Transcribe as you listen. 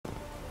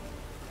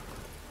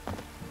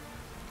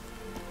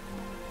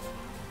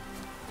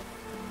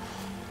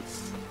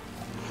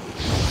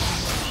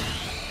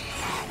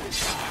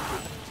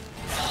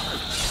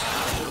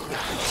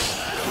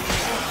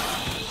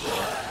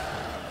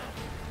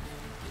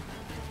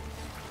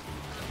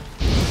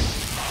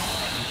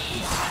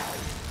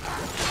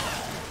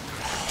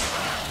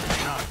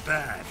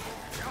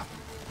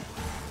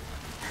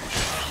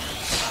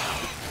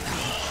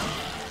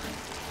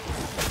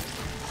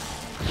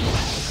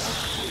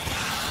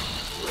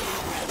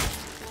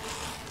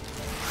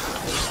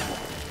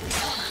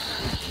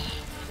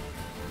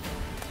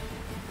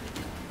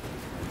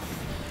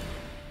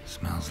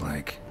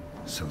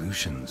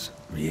Solutions,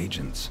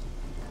 reagents.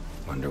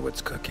 Wonder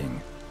what's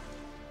cooking.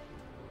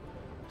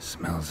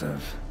 Smells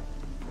of...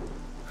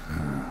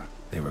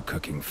 they were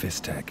cooking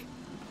Fistech.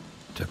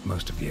 Took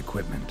most of the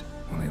equipment,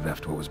 only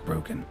left what was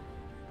broken.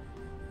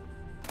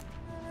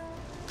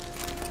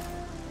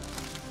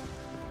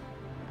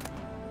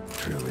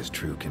 True as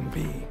true can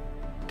be.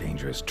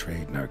 Dangerous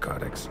trade,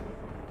 narcotics.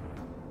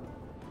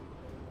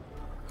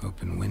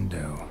 Open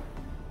window.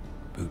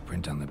 Boot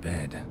print on the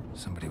bed.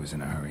 Somebody was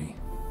in a hurry.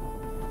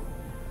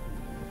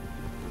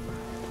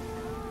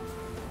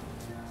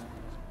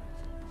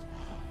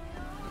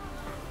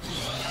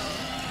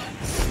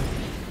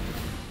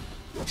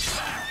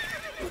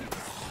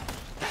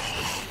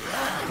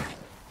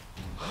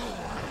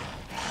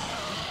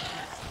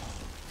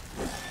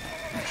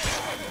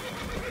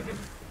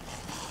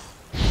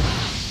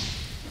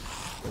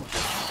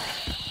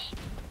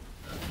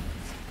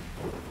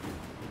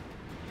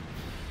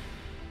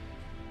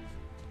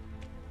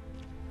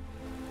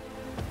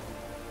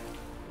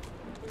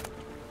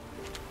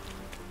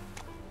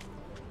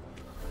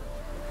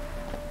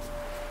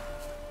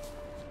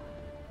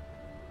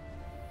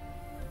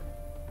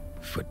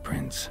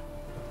 Footprints.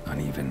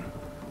 Uneven.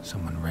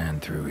 Someone ran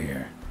through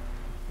here.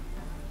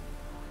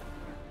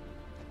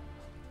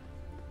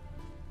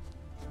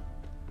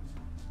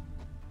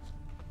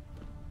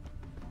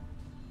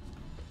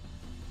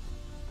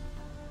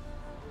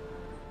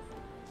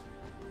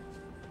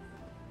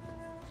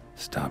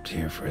 Stopped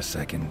here for a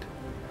second,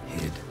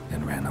 hid,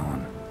 and ran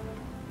on.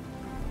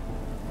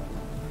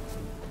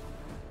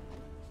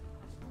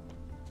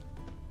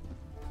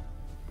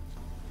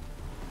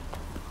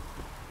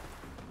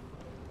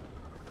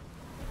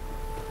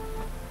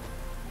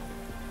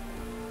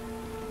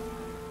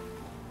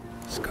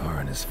 Scar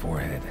on his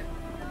forehead.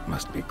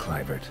 Must be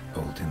Clivert,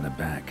 bolt in the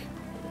back.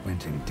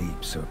 Went in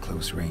deep, so a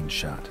close range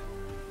shot.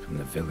 From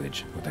the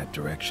village, what that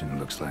direction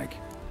looks like.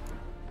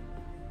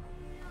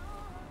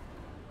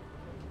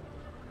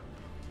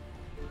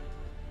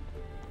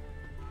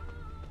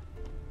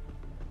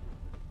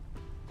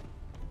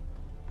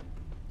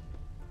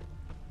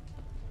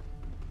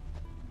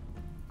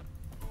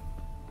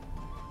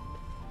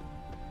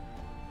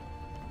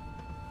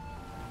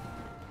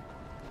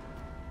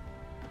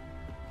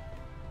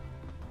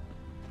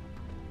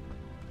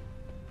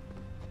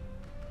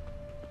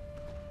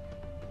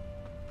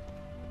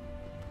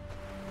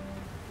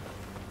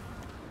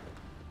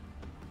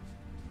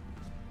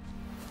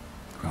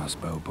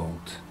 Crossbow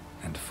bolt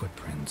and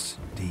footprints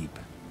deep.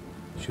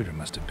 Shooter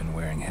must have been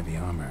wearing heavy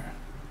armor.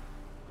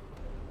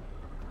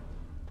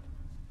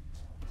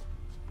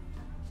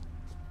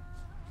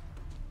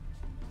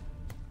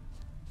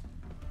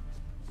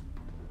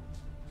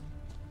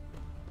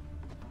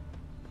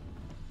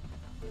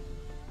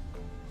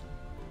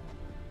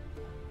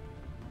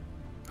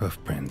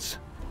 Hoofprints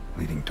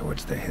leading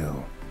towards the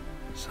hill.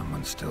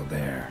 Someone's still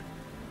there.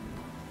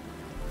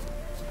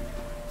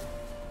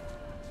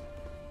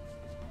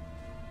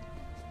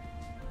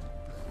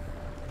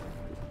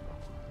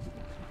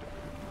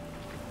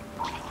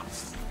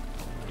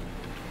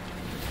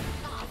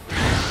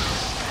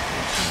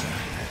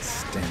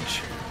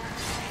 Stench.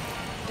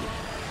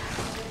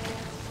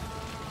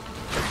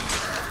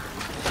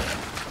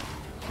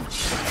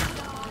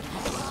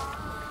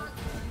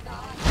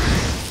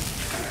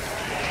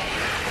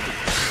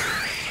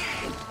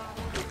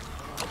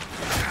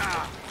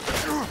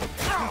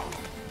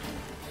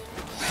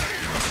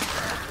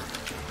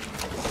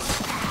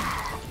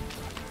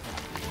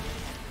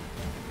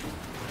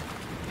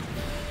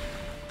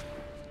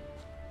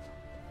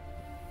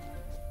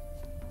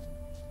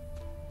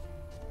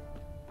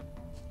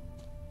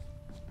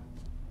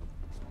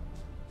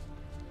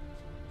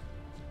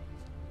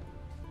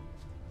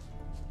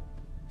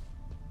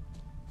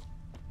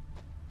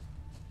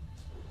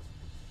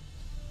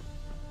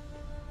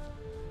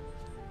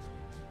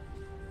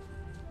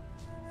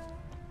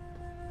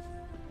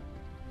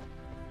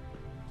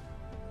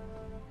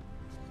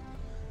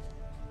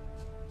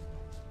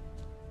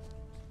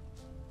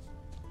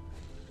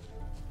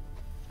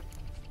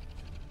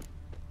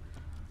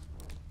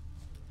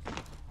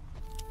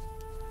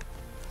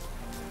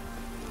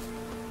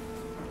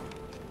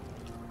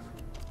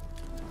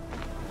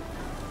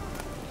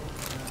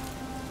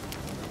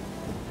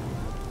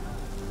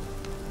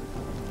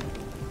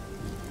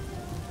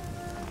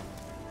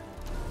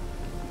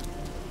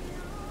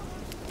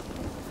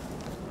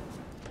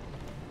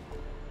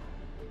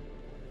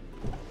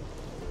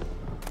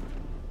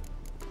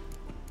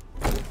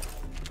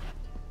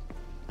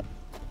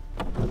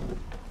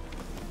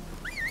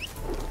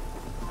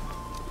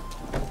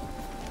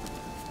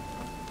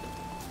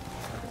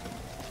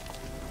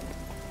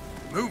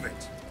 Move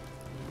it!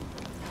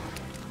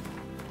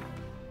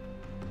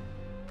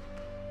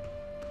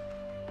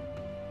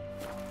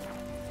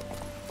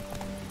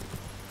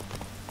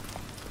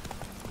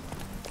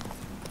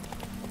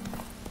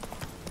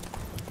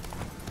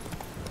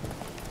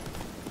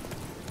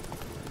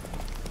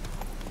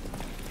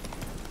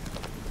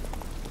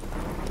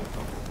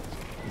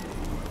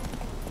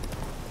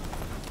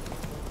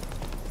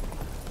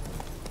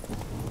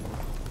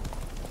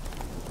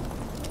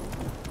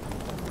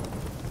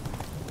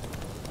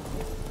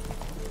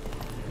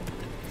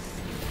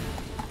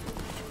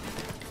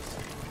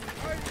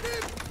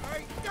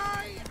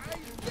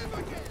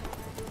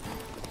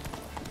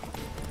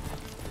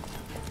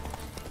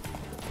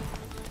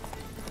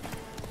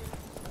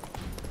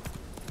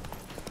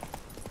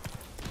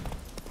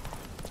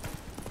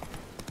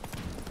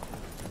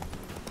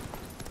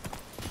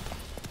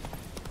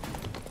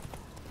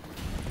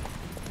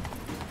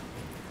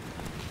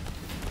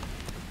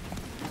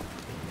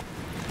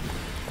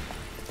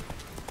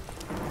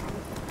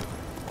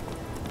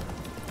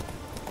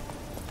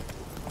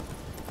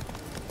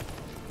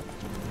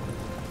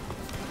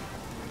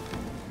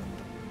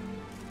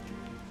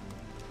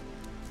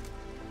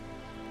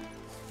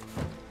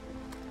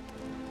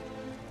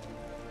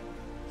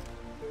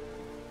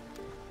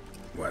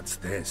 What's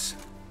this?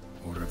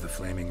 Order of the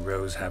Flaming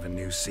Rose have a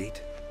new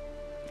seat?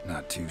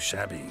 Not too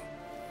shabby.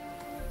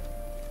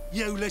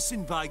 You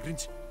listen,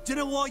 vagrant.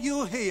 Dunno why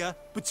you're here,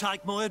 but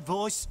take my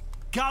advice.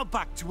 Go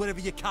back to wherever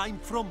you came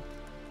from.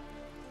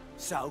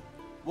 So,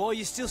 why are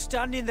you still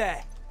standing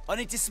there? I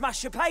need to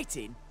smash your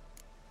painting?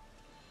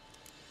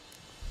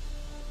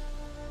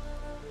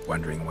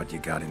 Wondering what you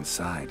got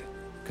inside,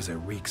 because it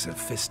reeks of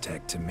fist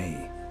tech to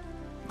me.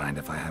 Mind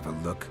if I have a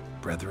look,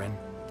 brethren?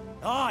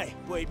 Aye,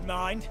 we'd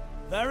mind.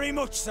 Very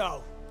much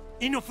so.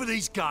 Enough of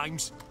these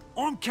games.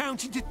 I'm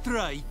counting to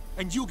 3,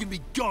 and you're gonna be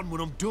gone when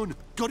I'm done.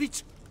 Got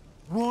it?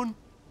 1,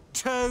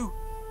 2...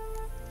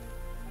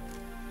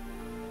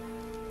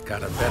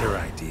 Got a better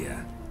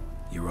idea.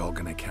 You're all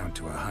gonna count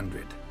to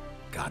 100.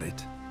 Got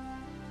it?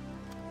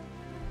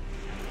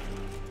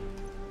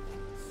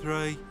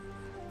 3,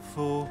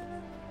 4,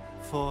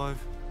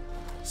 5,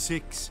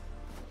 6.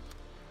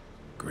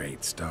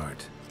 Great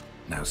start.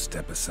 Now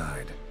step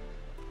aside.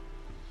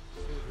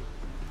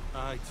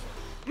 8,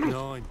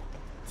 9,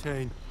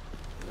 10,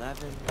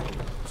 11,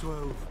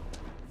 12,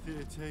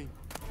 13,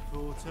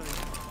 14,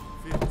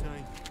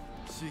 15,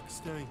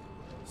 16,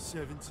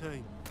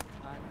 17,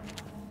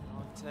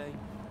 19,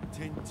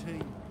 10,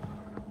 20,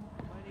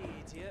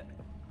 idiot.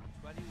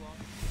 21.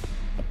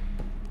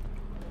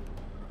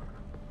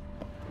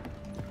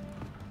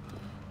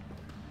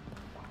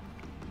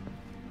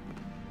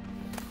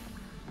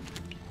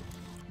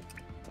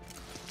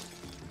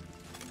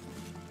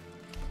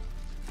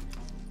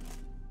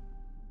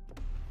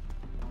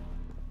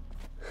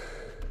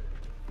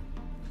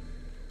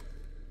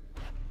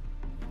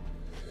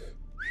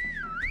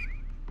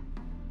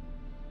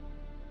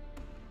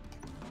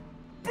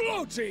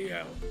 Bloody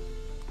hell!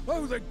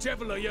 Who the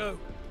devil are you?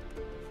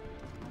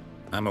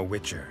 I'm a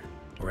witcher,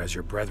 or as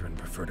your brethren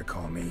prefer to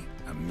call me,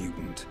 a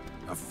mutant,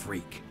 a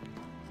freak.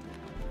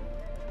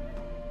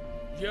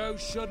 You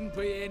shouldn't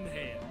be in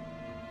here.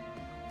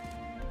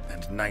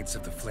 And Knights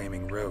of the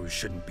Flaming Rose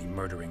shouldn't be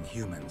murdering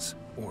humans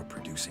or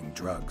producing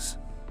drugs.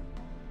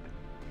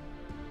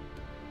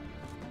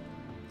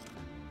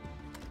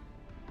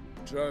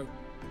 True.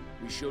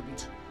 We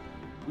shouldn't.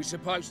 We're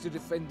supposed to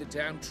defend the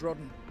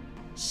downtrodden,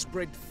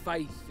 spread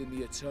faith in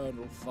the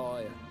eternal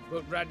fire.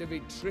 But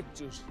Radovid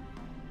tricked us.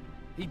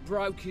 He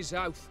broke his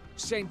oath,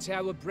 sent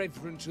our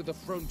brethren to the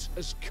front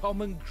as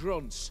common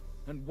grunts,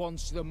 and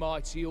once the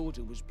mighty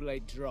order was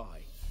bled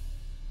dry,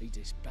 he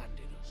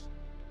disbanded us.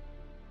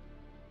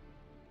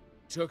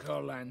 Took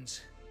our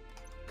lands,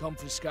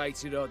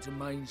 confiscated our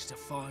domains to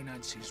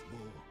finance his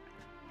war.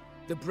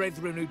 The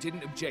brethren who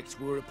didn't object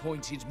were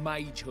appointed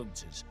mage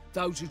hunters.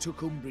 Those who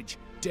took umbrage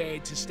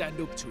dared to stand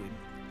up to him.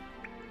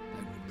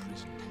 They were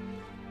imprisoned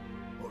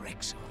or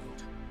exiled.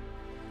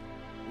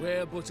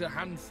 We're but a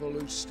handful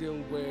who still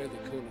wear the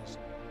colours.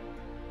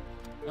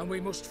 And we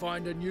must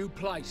find a new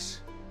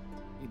place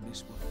in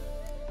this world.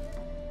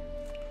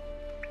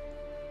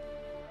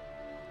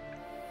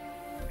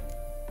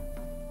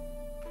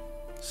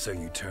 So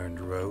you turned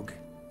rogue?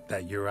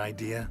 That your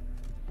idea?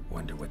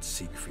 Wonder what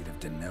Siegfried of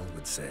Denel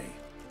would say.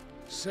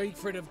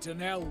 Siegfried of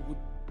Denel would...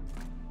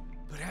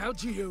 But how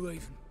do you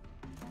even...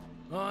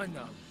 I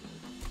know.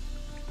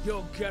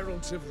 You're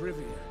Geralt of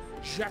Rivia,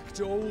 Jacques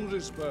de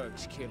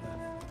Aldersberg's killer.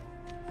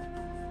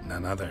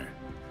 None other.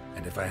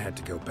 And if I had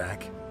to go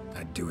back,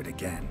 I'd do it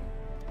again.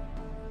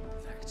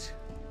 That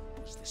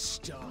was the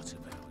start of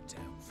our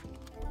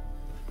downfall.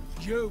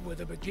 You were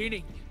the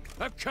beginning.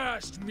 A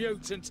cursed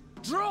mutant.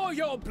 Draw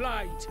your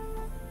blade!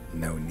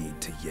 No need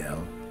to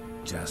yell.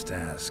 Just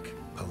ask,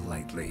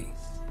 politely.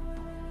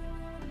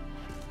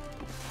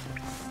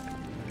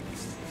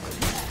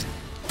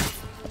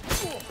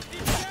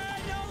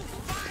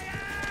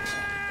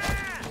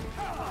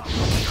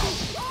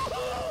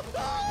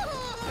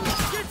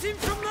 Get him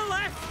from the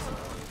left!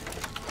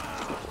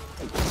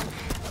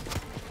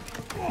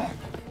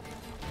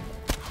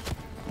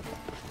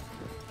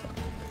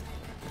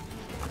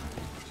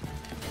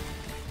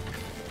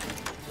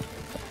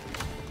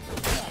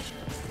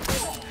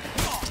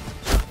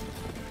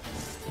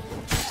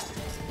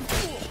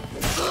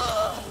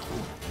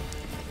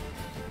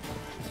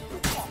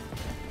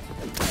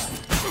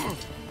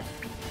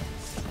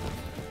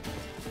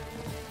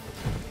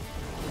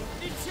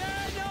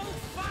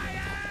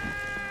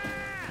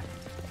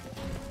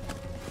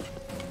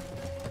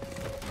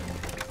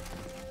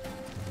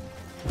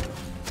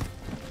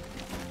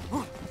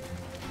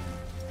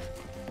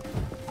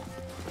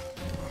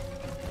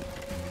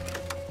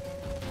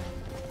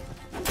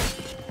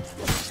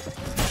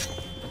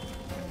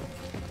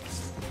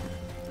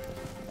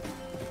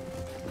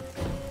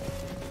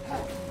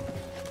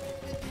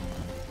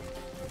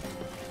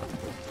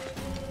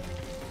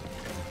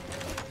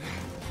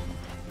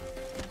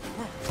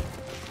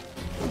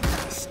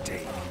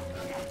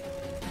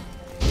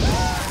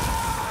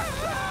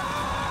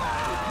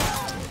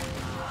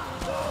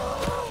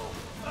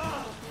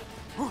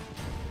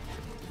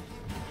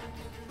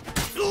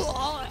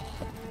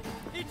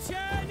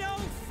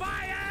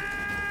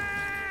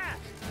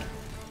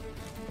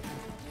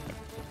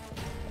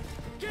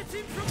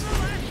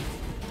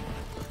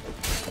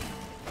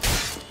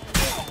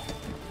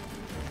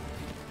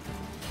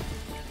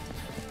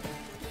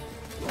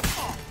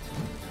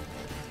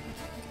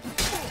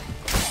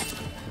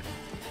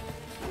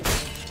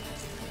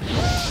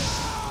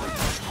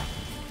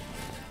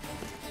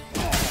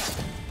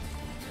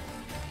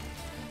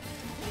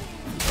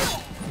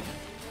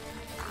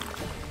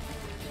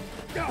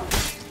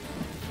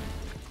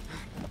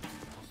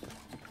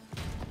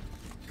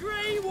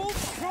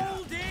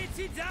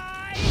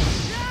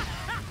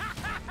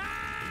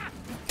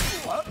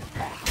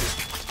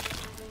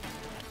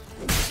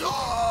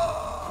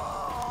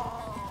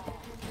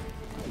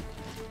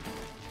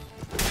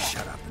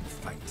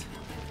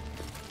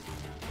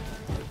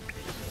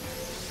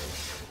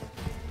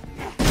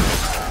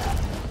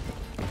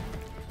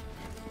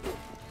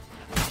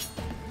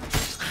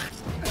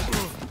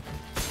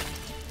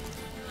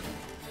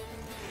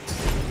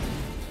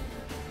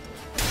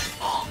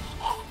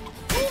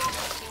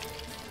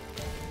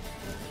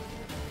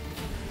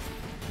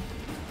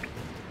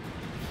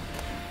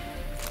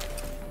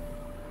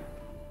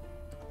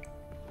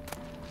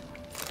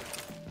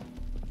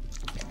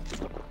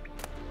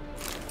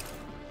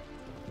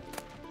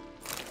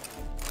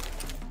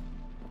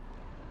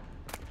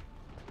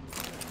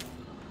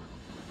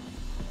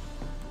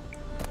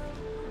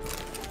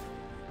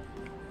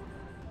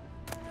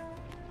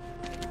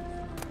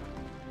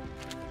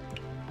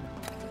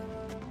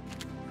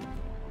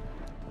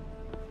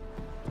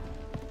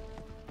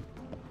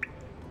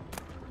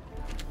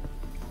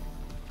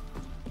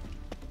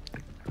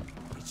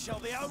 shall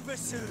be over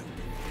soon.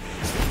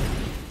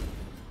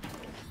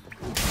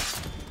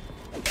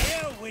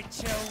 You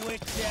witcher!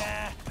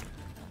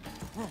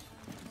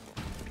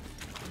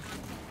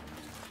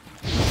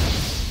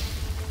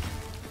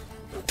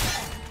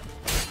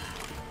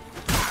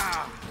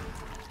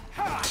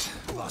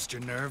 Lost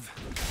your nerve?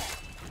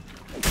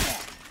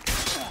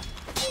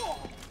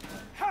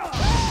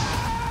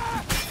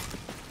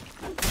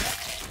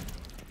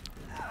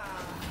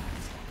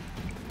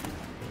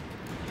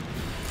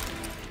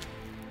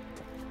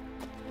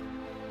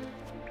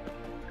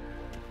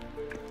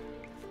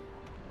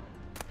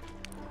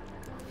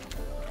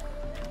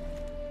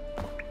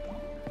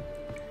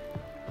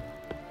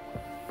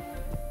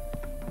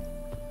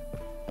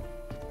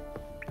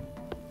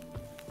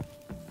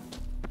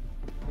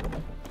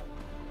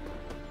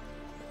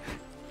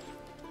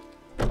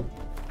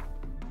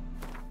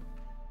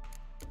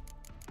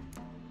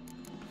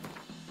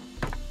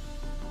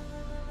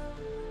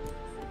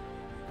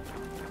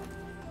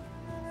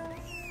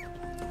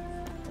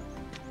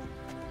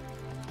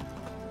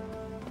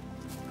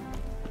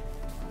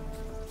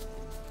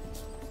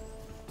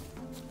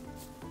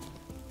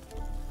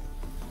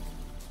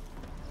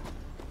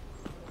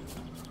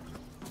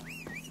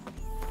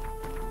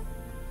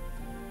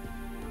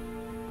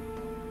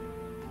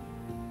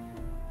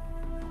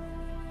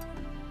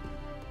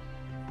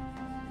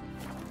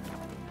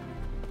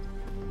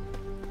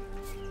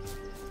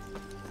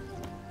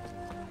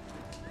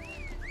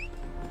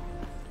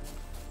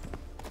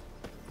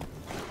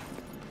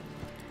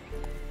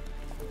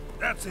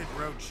 That's it,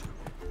 Roach.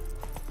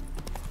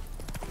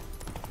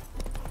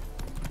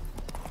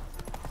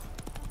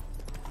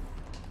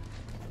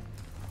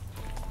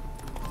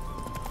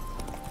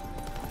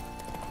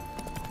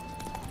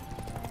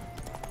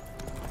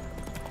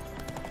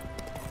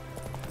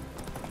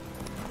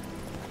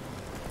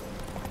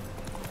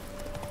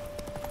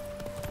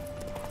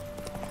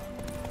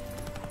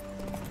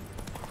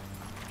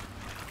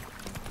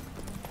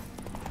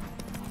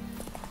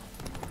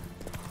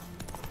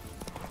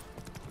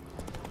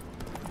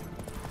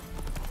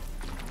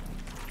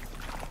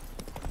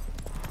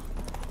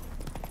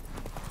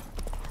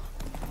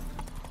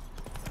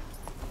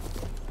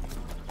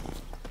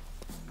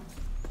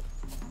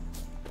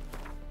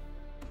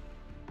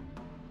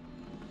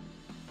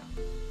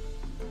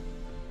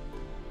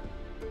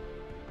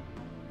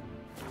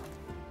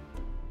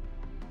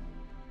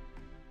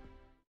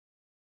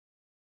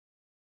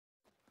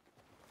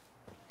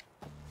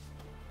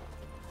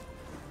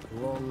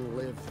 Long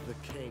live the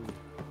king.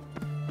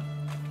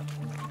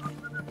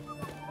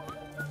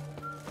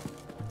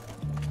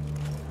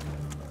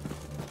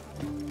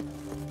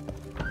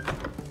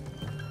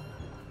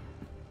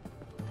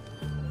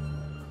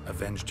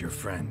 Avenged your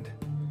friend.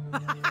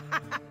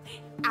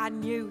 I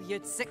knew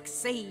you'd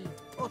succeed,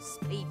 us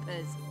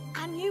peepers.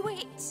 I knew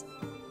it.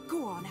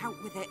 Go on, out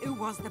with it. Who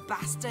was the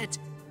bastard?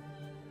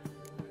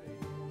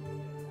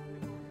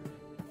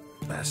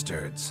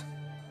 Bastards.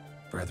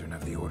 Brethren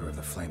of the Order of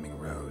the Flaming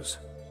Rose.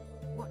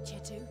 What'd you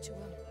do to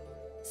them?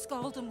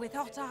 Scald them with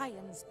hot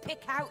irons,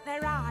 pick out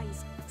their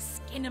eyes,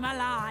 skin them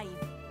alive.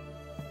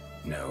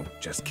 No,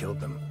 just killed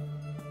them.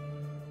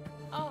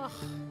 Oh,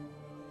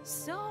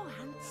 so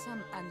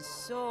handsome and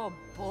so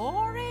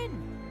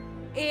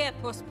boring. Here,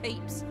 puss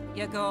peeps,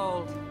 your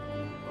gold.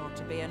 Ought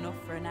to be enough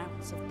for an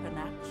ounce of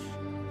panache.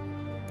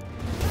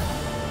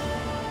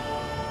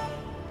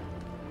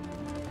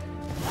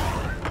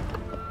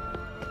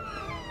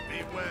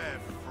 Beware,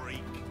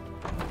 freak.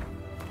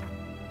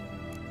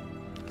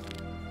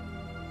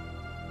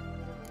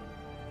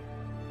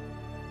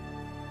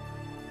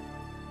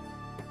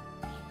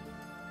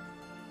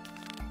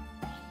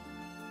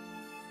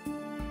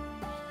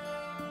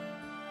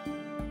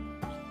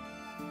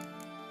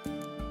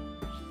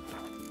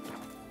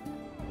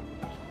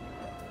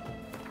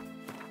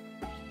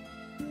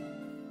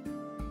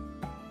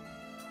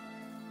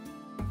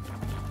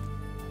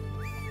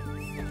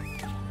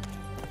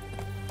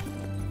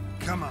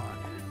 Come on.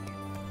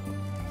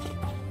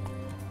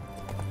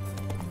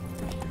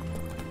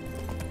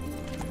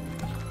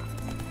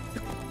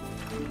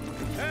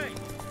 Hey!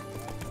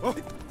 Oh.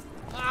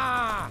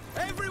 Ah!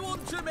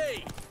 Everyone to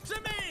me!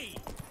 To me!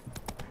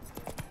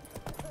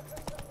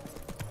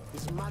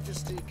 His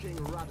Majesty King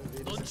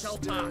Radovid None is shall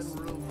a stern pass.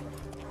 ruler.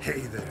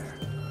 Hey there.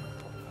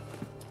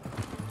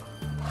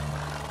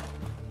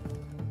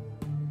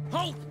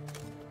 Halt!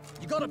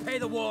 You gotta pay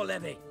the war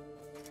levy.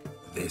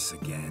 This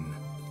again.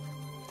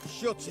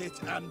 Shut it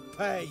and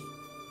pay.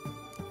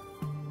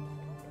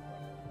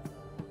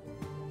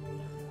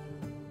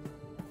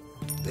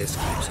 This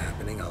keeps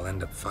happening, I'll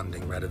end up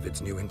funding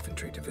Radovid's new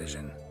infantry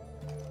division.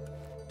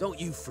 Don't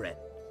you fret.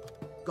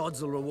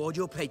 Gods will reward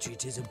your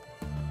patriotism.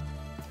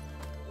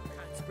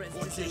 Spreads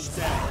Watch your disease,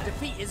 step.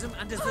 defeatism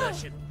and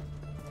desertion.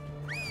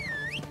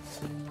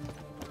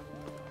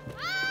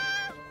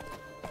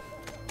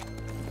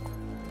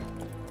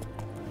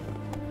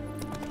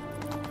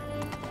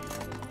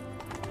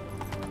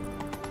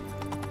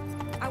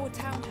 Our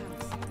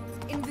townhouse,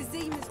 in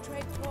Vizima's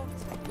trade quarter.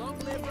 Long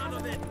live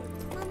Radovid!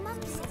 My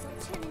mum says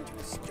I'll turn into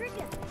a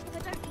strigger if I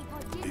don't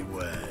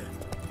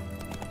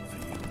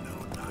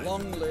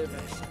Long live.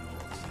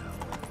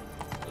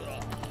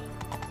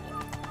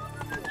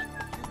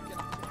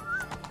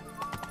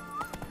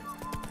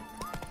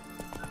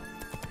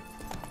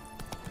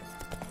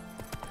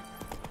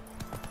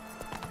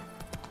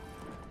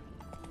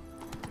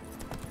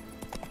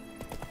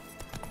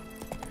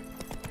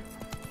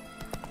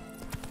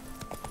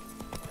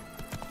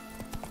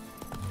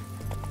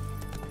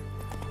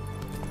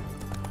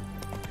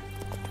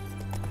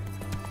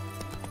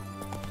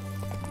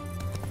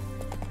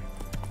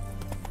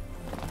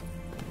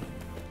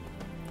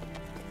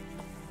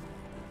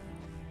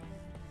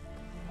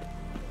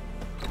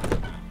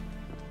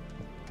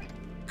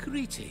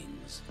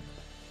 Greetings.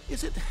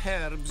 Is it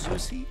herbs you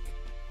seek?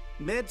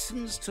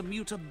 Medicines to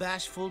mute a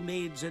bashful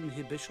maid's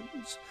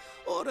inhibitions?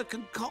 Or a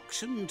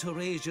concoction to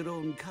raise your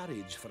own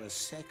courage for a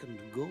second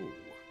go?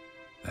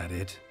 That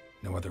it?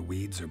 No other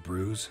weeds or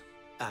brews?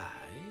 Aye.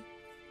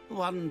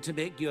 One to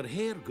make your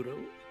hair grow,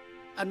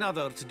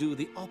 another to do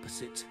the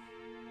opposite.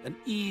 An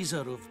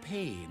easer of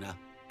pain, a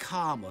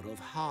calmer of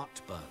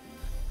heartburn.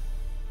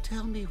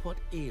 Tell me what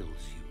ails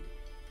you.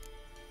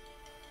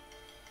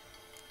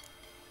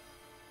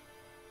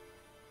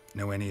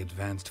 Know any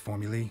advanced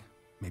formulae?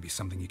 Maybe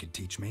something you could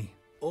teach me?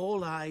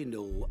 All I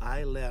know,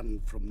 I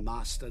learned from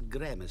Master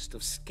Gremist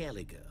of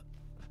Skellige.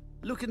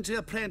 Looking to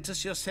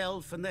apprentice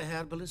yourself in the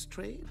herbalist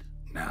trade?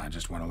 Nah, I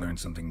just want to learn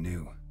something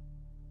new.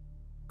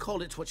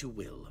 Call it what you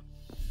will.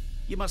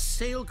 You must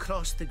sail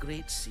across the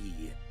Great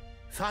Sea,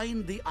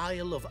 find the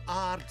Isle of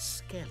Ard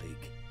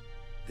Skellig.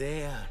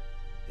 There,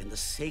 in the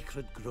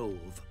sacred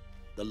grove,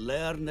 the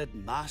learned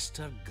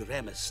Master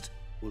Gremist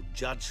will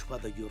judge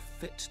whether you're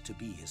fit to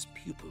be his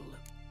pupil.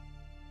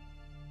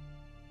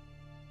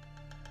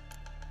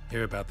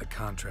 Hear about the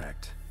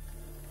contract.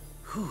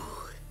 Whew,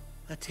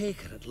 a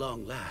taker at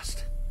long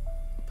last.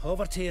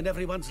 Poverty in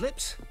everyone's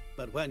lips,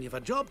 but when you've a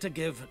job to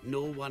give,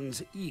 no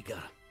one's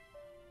eager.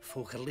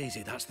 Folk are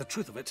lazy, that's the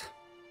truth of it.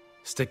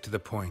 Stick to the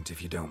point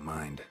if you don't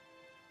mind.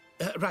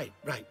 Right.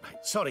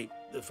 Sorry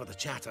for the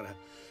chatter.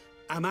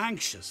 I'm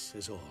anxious,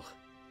 is all.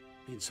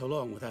 Been so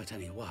long without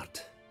any word.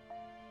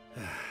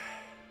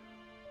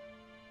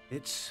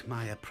 It's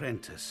my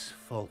apprentice,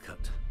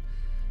 Falkert.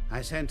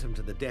 I sent him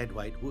to the Dead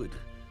White Wood.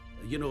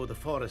 You know, the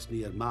forest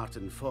near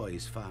Martin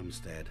Foy's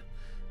farmstead.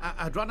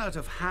 I'd run out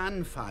of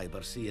hand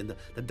fibre, see, and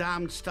the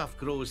damned stuff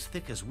grows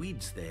thick as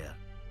weeds there.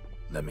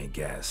 Let me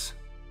guess.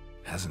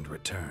 Hasn't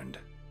returned.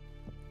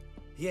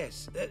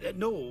 Yes.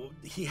 No,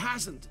 he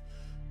hasn't.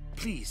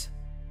 Please,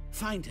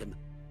 find him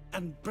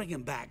and bring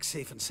him back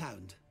safe and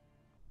sound.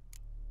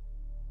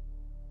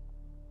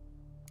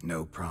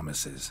 No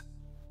promises,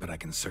 but I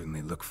can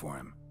certainly look for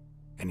him.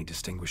 Any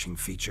distinguishing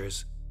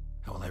features?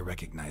 How will I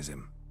recognize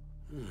him?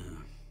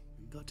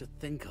 Got to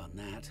think on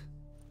that.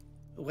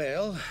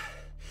 Well,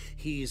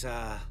 he's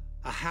a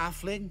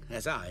halfling,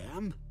 as I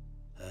am.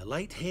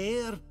 Light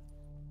hair.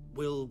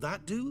 Will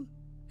that do?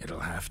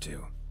 It'll have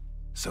to.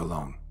 So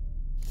long.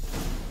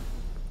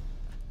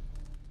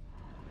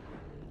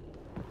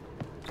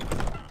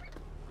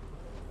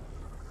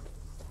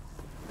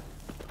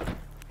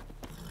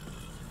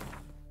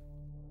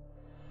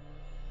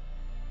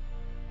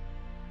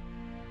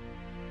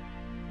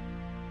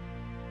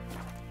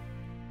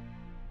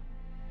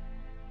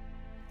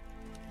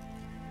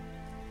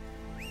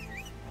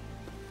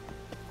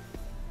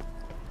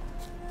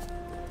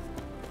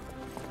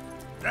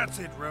 That's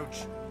it,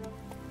 Roach.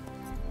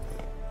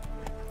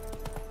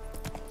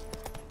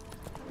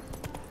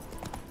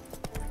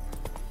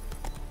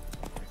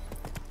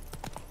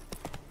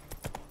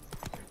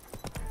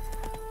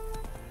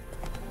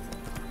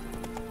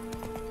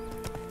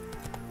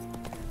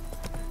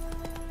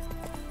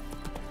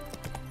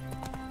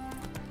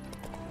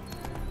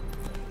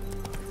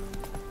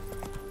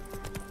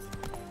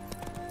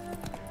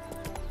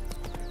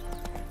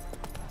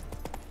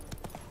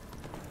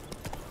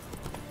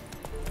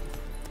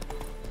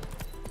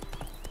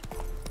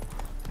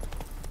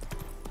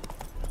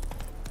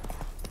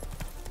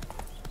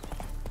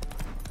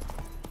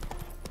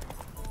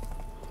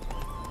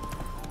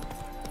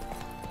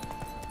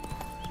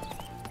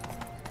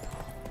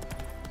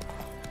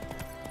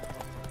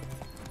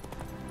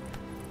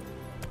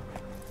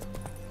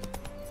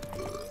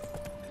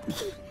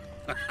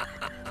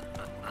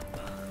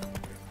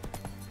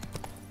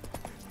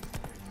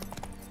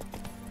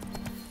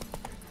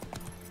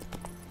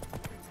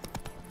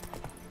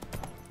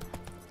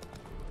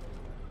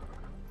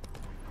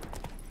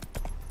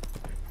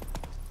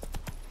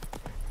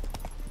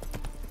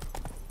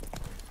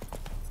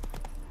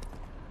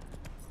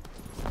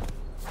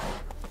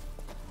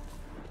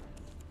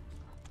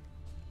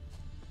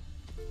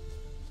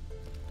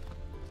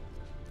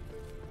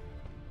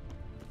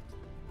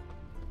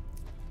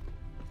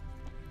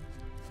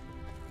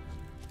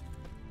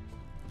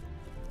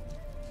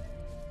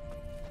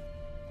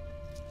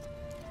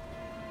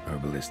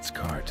 Herbalist's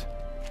cart.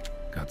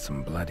 Got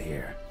some blood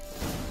here.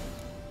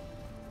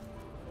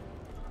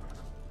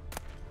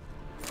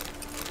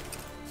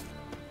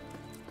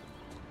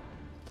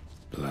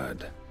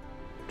 Blood.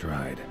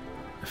 Dried.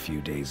 A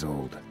few days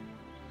old.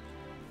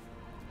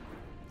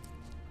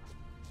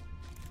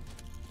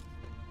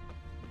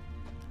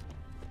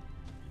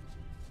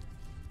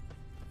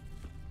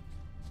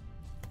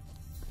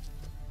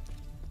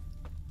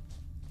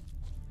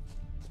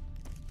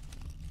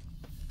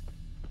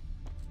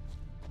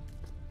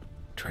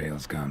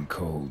 Trail's gone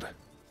cold.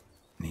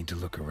 Need to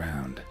look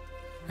around.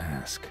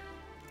 Ask.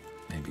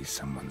 Maybe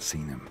someone's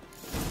seen him.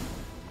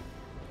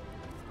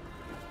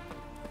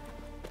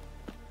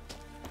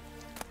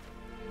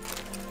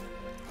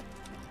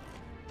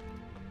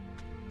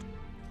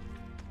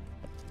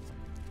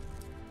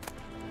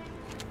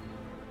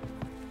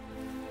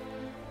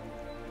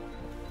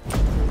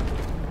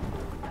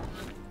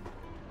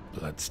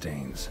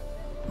 Bloodstains.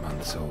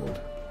 Months old.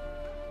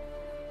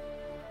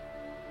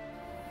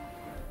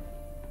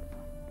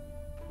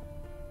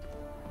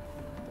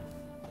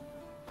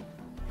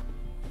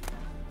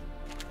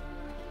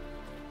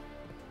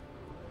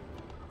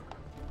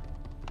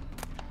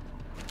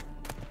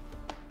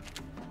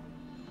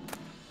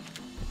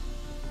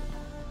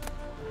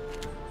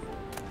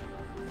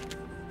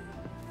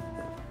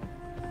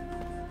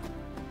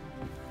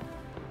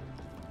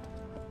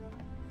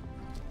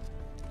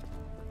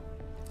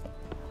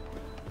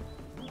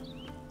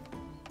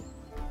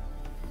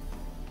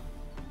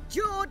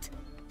 Jude,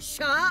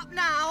 sharp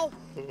now.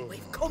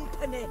 We've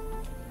company.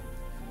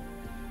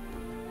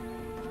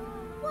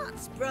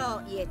 What's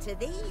brought you to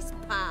these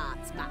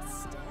parts,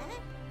 Master?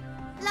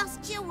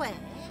 Lost your way?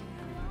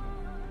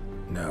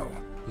 No,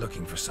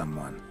 looking for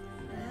someone.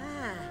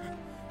 Ah,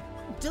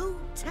 do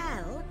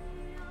tell.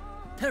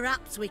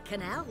 Perhaps we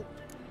can help.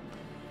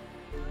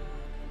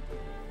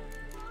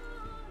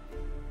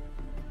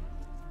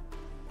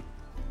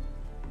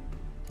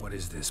 What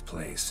is this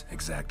place,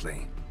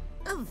 exactly?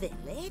 A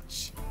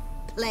village?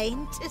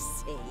 Plain to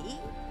see?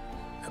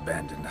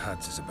 Abandoned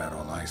huts is about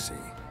all I see.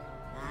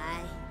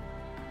 Aye.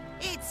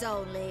 It's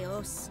only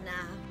us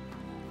now.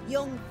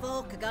 Young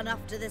folk have gone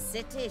off to the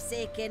city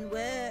seeking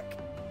work,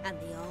 and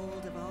the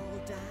old have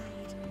all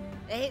died.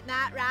 Ain't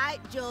that right,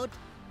 Judd?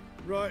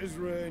 Right as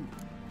rain.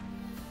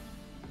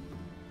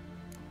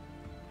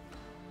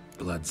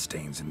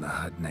 Bloodstains in the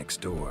hut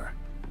next door.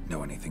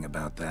 Know anything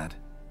about that?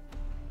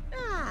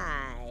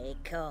 Aye,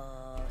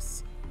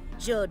 course.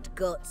 Judd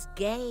guts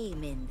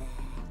game in there.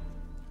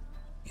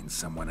 In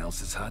someone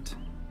else's hut?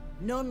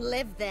 None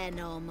live there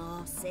no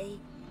more, see?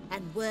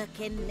 And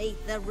working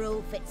neath the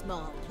roof, it's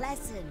more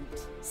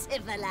pleasant,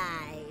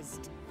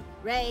 civilized.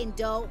 Rain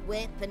don't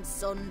whip and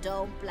sun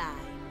don't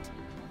blind.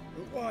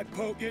 But why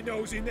poke your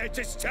nose in there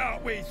to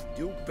start with?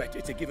 Do better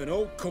to give an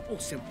old couple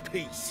some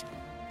peace.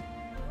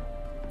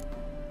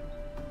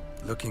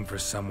 Looking for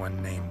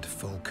someone named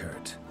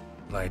Fulkert.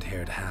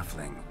 Light-haired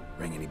halfling.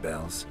 Ring any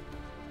bells?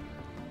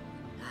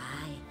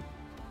 Aye.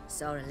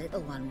 Saw a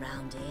little one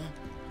round here.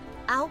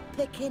 Out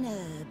picking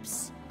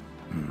herbs.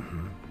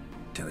 Mm-hmm.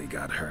 Till he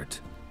got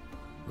hurt.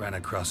 Ran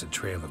across a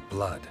trail of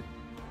blood.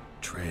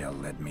 Trail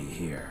led me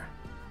here.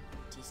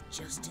 'Tis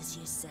just as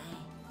you say.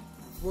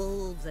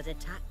 Wolves had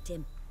attacked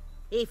him.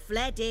 He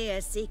fled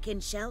here seeking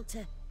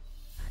shelter.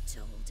 I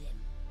told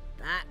him,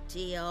 back to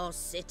your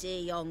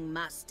city, young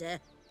master.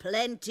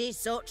 Plenty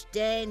such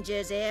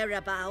dangers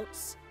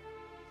hereabouts.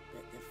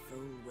 But the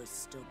fool was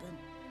stubborn.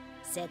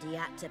 Said he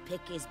had to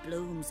pick his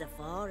blooms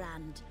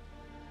aforehand.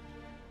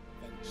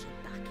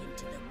 Ventured back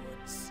into the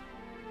woods.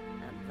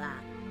 And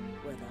that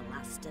were the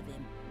last of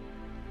him.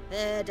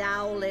 Heard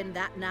howling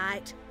that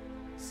night.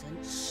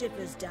 Sent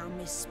shivers down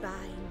my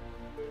spine.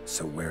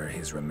 So where are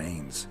his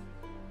remains?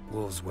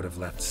 Wolves would have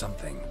left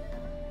something.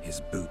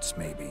 His boots,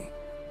 maybe.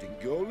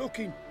 Didn't go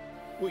looking.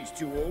 Well, he's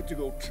too old to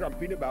go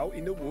tramping about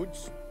in the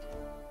woods.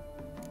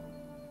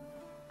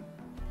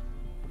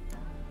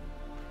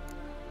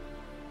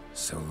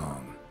 So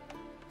long.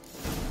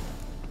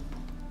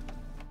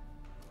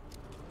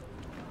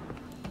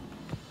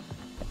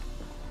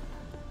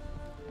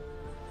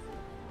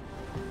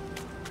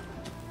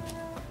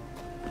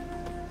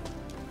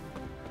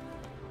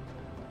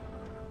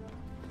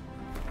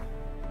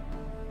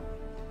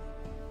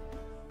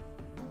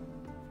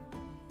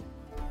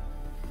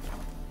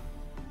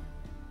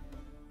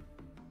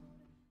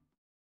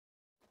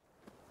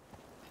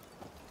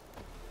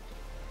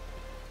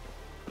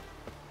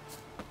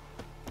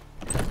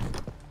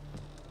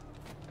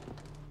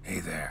 Hey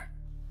there.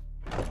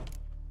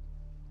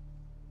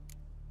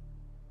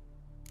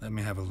 Let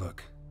me have a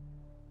look.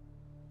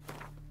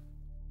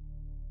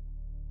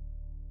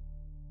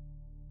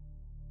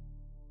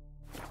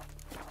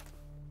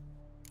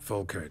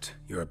 Fulkert,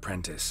 your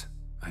apprentice.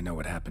 I know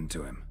what happened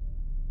to him.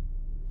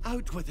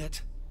 Out with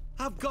it.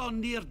 I've gone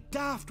near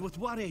daft with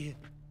worry.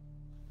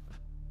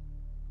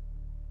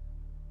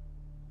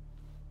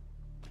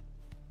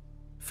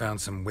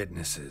 Found some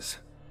witnesses.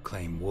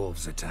 Claim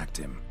wolves attacked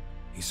him.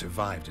 He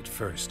survived at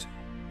first,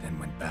 then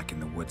went back in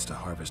the woods to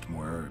harvest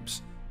more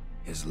herbs.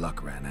 His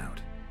luck ran out.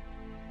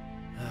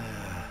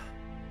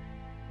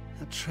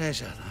 A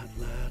treasure, that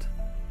lad.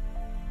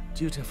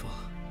 Dutiful.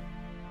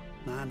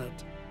 Mannered.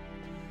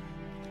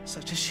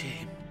 Such a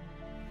shame.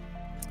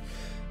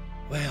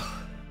 Well,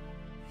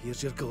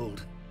 here's your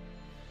gold.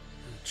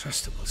 I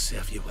trust it will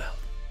serve you well.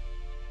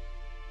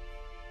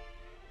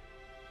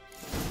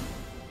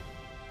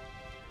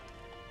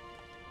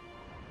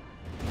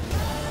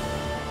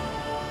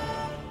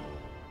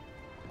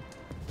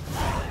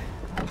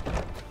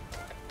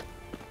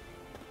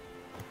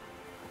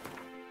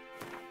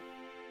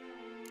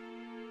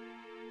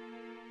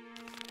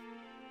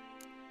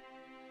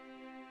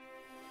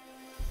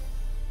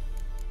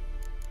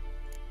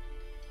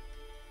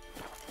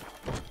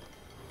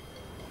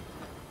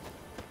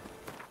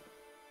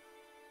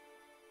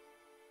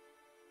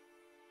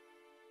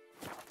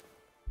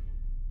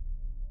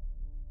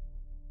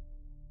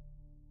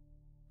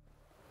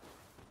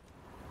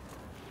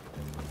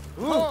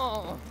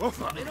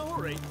 Not in a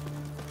hurry.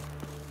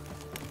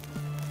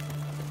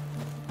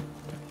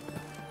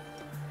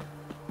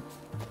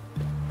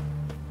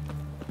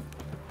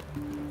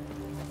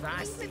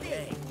 Fast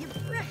again. Your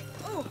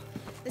breath. Oh,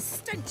 the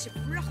stench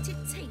of rotted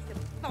teeth and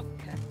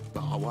vodka.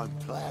 But I won't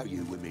plough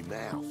you with me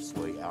mouth,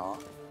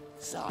 sweetheart.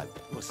 So,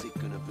 what's it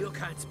gonna be? Your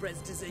kind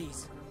spreads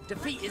disease,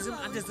 defeatism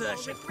and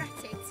desertion. Regret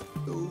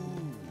it. Ooh,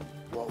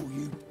 what will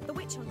you... The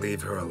witch hunter.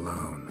 Leave her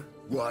alone.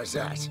 Why's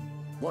that?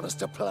 Want us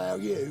to plough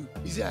you?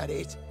 Is that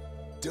it?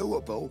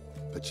 Doable,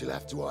 but you'll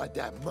have to hide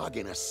that mug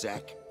in a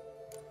sec.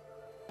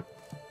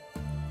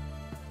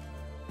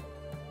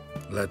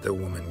 Let the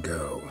woman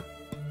go.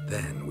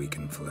 Then we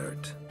can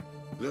flirt.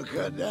 Look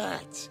at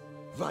that!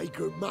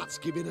 Vagrant mutt's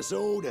giving us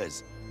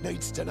orders.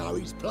 Needs to know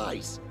his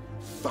place.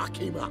 Fuck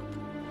him up.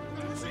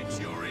 Since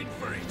you're in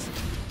for it.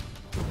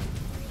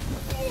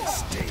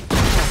 Steve!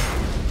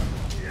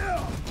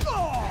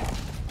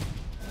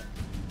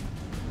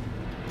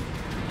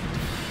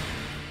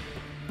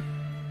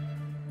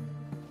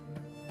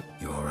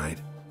 You all right?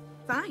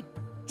 Fine.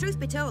 Truth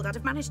be told, I'd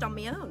have managed on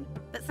my own.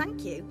 But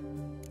thank you.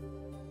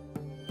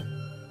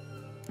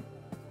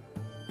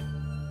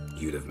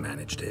 You'd have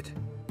managed it?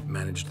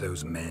 Managed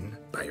those men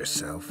by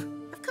yourself?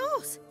 Of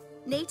course.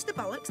 Knee to the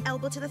bollocks,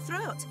 elbow to the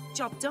throat.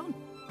 Job done.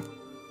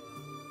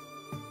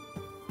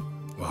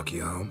 Walk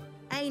you home?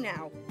 Hey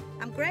now.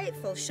 I'm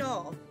grateful,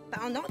 sure, but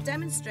I'll not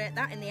demonstrate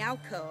that in the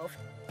alcove.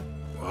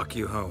 Walk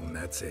you home,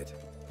 that's it.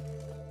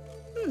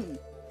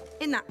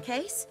 In that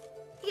case,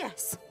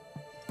 yes.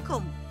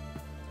 Come.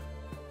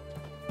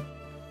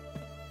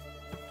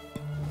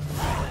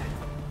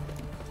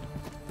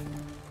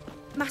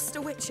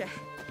 Master Witcher,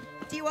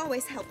 do you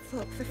always help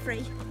folk for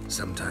free?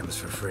 Sometimes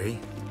for free,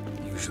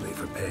 usually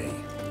for pay.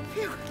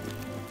 Phew.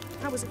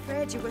 I was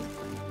afraid you were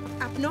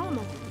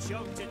abnormal.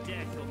 Choked to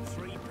death on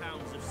 3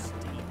 pounds of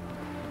steam.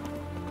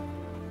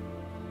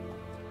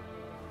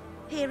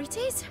 Here it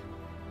is.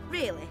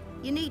 Really,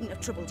 you needn't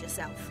have troubled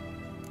yourself.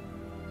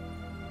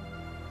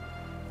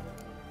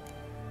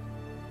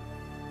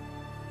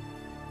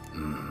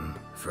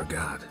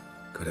 Forgot.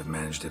 Could have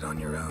managed it on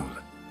your own.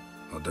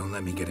 Well, don't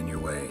let me get in your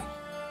way.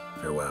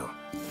 Farewell.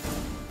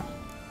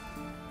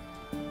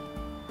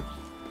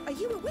 Are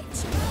you a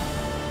witch?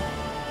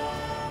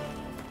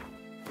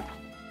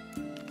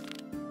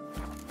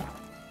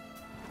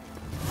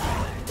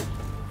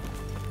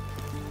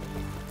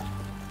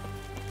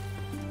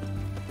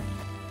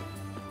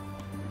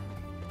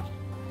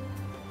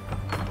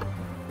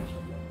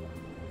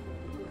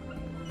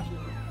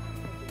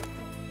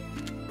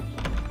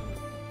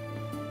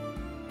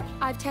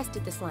 I've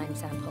tested the slime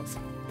samples.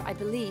 I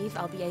believe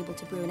I'll be able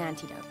to brew an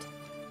antidote.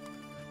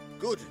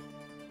 Good.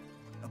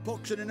 A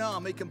pox in an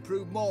army can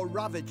prove more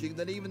ravaging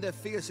than even their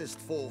fiercest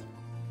foe.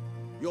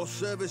 Your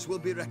service will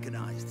be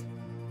recognized.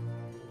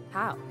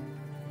 How?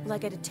 Will I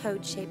get a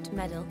toad-shaped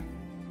medal?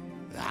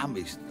 The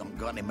army's not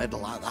got any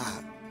medal like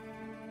that.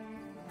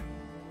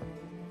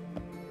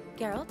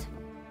 Geralt?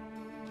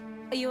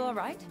 Are you all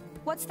right?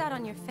 What's that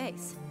on your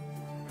face?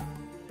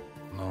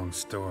 Long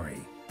story.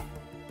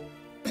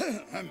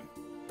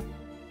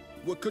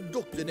 We're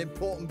conducting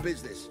important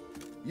business.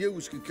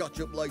 Yous can catch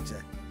up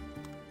later.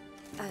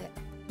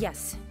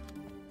 Yes.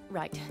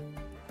 Right.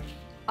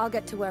 I'll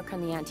get to work on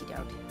the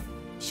antidote.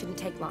 Shouldn't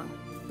take long.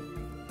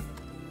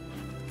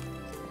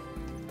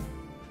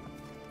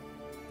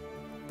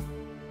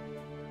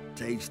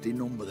 Tasty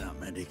number, that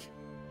medic.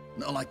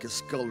 Not like a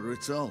scholar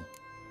at all.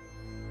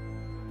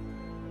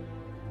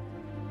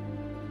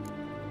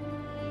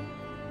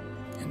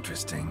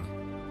 Interesting.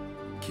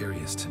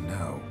 Curious to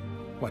know.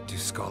 What do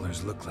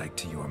scholars look like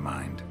to your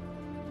mind?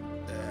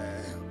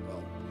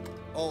 Well,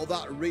 all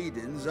that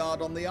reading's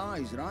hard on the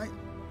eyes, right?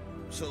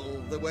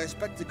 So they wear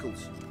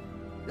spectacles.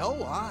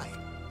 Oh, aye.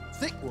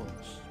 Thick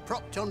ones,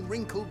 propped on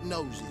wrinkled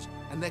noses,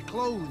 and their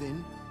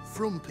clothing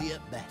frumpy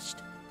at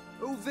best.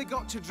 Who've they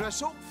got to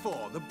dress up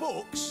for? The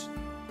books?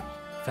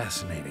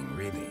 Fascinating,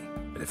 really.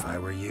 But if I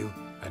were you,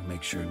 I'd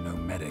make sure no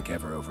medic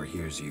ever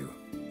overhears you.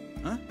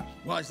 Huh?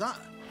 Why's that?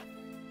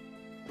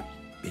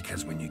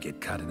 Because when you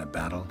get caught in a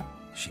battle,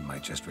 she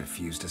might just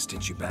refuse to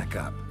stitch you back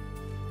up.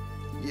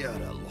 You're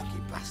a lucky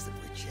bastard,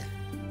 Witcher.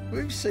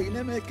 We've seen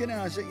her making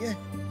eyes at you.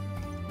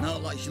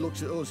 Not like she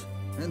looks at us.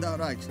 Isn't that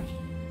right?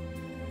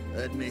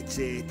 Admit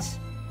it.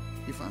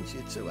 You fancy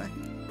it too, eh?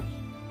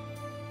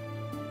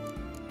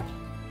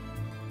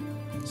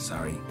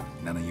 Sorry,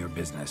 none of your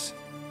business.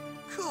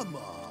 Come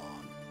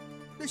on.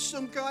 This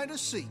some kind of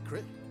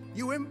secret?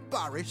 You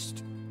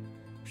embarrassed?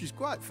 She's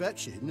quite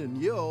fetching,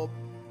 and you're,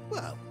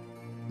 well,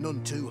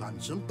 none too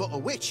handsome, but a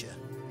witcher.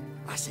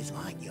 Lasses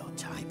like your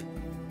type.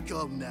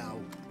 Come now,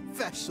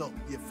 fess up.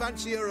 You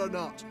fancy her or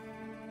not?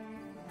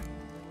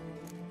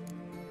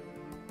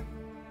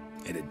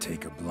 It'd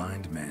take a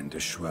blind man to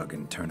shrug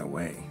and turn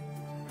away.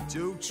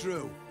 Too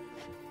true.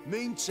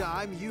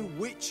 Meantime, you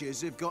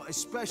witches have got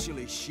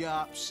especially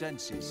sharp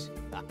senses.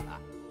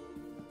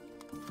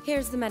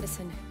 Here's the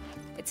medicine.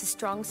 It's a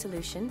strong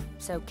solution,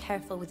 so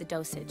careful with the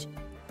dosage.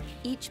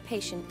 Each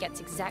patient gets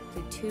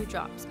exactly 2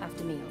 drops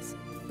after meals,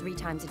 3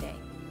 times a day.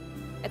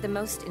 At the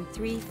most, in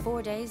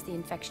 3-4 days, the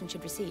infection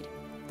should recede.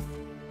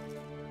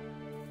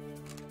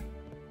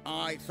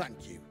 I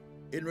thank you.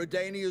 In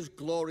Redania's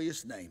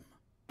glorious name.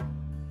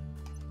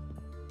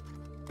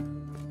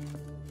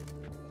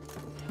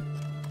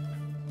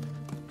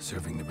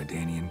 Serving the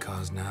Redanian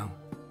cause now?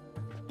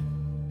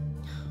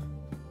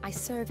 I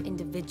serve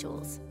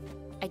individuals.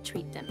 I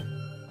treat them.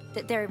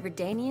 That they're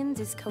Redanians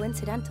is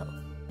coincidental.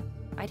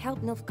 I'd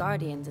help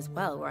Nilfgaardians as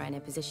well were I in a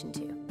position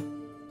to.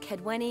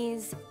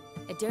 Kedwenis,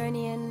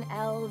 Edirnian,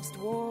 elves,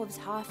 dwarves,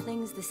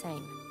 halflings, the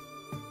same.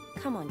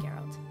 Come on,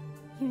 Geralt.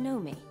 You know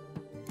me.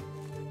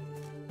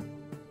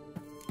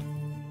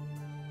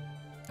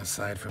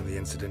 Aside from the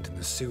incident in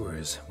the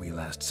sewers, we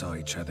last saw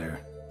each other.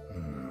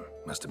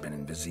 Must have been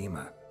in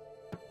Vizima.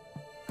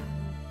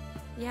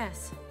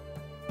 Yes.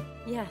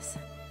 Yes.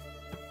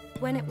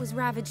 When it was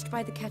ravaged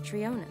by the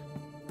Catriona.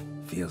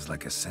 Feels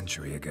like a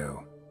century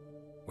ago.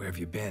 Where have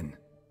you been?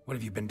 What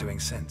have you been doing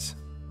since?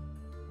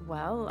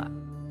 Well,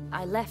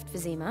 I left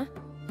Vizima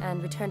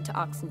and returned to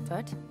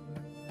Oxenfurt,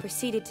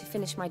 proceeded to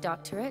finish my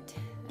doctorate,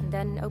 and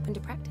then opened a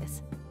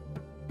practice.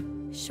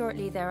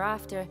 Shortly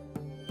thereafter,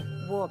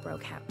 war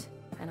broke out,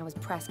 and I was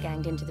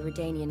press-ganged into the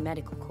Redanian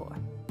Medical Corps.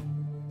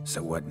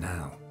 So what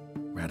now?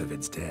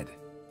 Radovid's dead.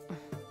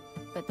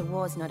 But the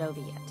war's not over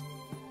yet.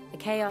 The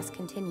chaos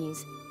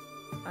continues.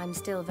 I'm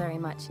still very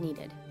much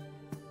needed.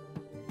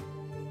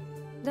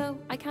 Though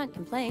I can't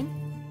complain.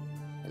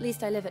 At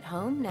least I live at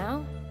home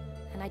now,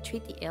 and I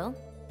treat the ill,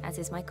 as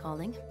is my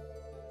calling.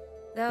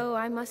 Though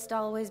I must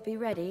always be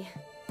ready,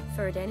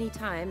 for at any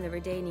time the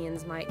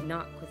Redanians might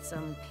knock with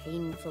some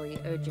painfully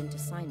urgent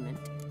assignment.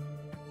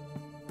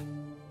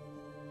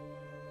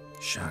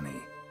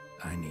 Shani,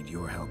 I need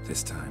your help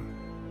this time.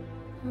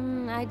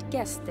 I'd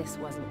guess this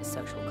wasn't a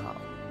social call.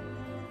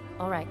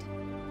 All right.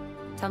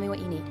 Tell me what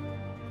you need.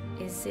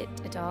 Is it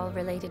at all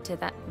related to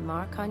that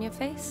mark on your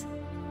face?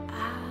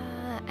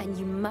 Ah, and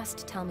you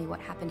must tell me what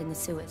happened in the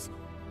sewers.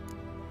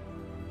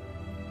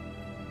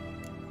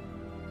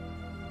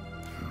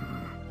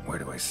 Where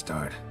do I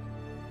start?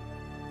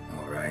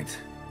 All right.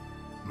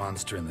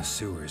 Monster in the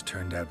sewers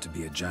turned out to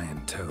be a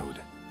giant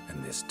toad,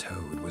 and this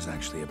toad was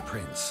actually a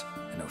prince,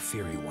 and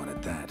Ophiri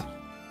wanted that.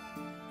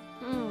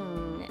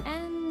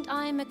 And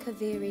I'm a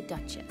Kaviri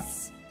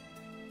Duchess.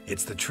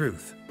 It's the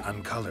truth.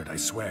 Uncolored, I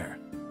swear.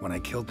 When I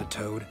killed the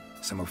toad,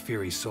 some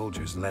Ophiri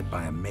soldiers led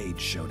by a mage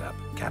showed up,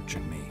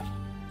 captured me.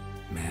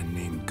 Man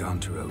named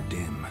Gontar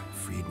O'Dim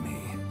freed me.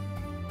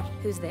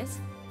 Who's this?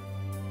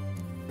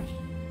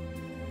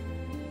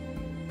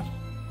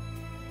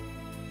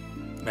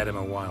 Met him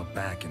a while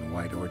back in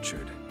White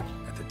Orchard.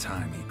 At the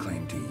time, he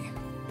claimed he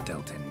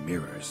dealt in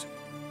mirrors.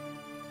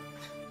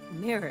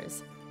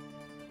 Mirrors?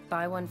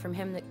 Buy one from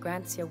him that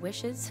grants your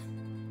wishes?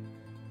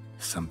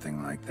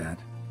 Something like that.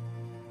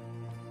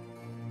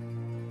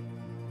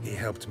 He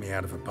helped me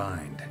out of a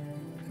bind.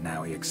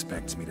 Now he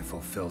expects me to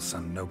fulfill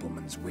some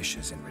nobleman's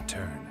wishes in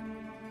return.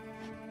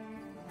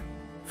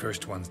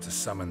 First one's to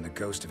summon the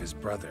ghost of his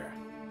brother,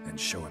 then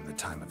show him the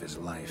time of his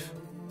life.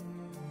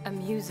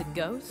 Amuse a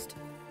ghost?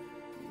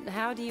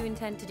 How do you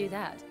intend to do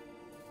that?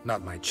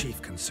 Not my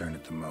chief concern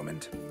at the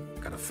moment.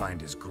 Gotta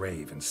find his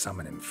grave and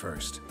summon him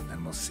first,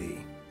 then we'll see.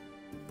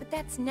 But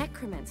that's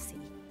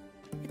necromancy.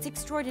 It's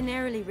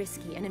extraordinarily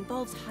risky and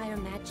involves higher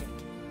magic.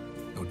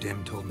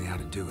 O'Dim told me how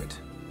to do it.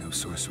 No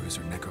sorcerers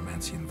or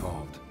necromancy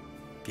involved.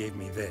 Gave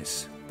me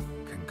this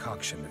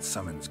concoction that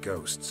summons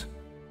ghosts.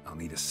 I'll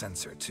need a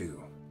censer,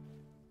 too.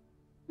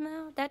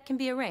 Well, that can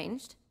be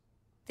arranged.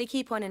 They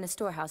keep one in a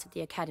storehouse at the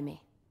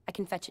academy. I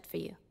can fetch it for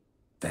you.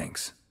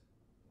 Thanks.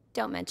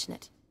 Don't mention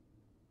it.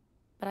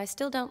 But I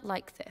still don't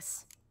like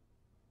this.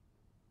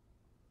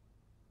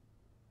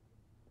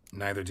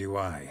 Neither do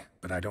I,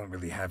 but I don't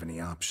really have any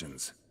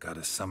options.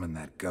 Gotta summon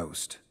that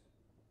ghost.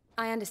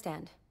 I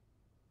understand.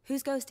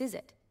 Whose ghost is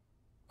it?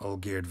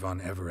 Olgierd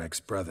von Everek's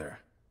brother.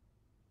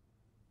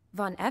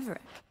 Von Everek?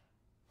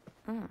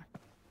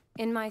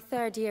 In my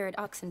 3rd year at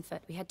Oxenfurt,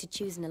 we had to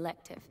choose an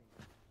elective.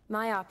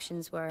 My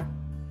options were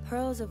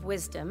Pearls of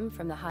Wisdom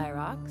from the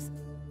Hierarchs,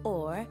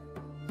 or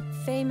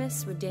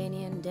Famous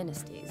Redanian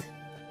Dynasties.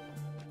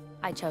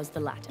 I chose the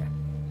latter.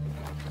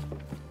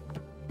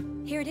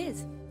 Here it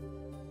is.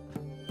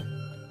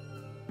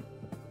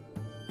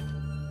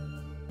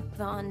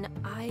 Von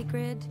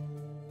Igrid,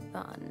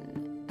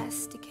 Von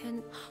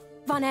Estiken,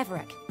 Von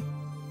Everek.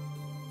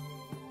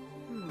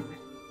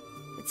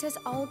 It says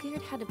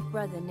Olgierd had a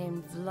brother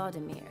named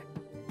Vladimir.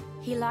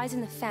 He lies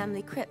in the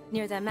family crypt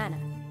near their manor.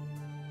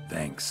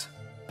 Thanks.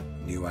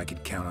 Knew I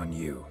could count on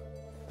you.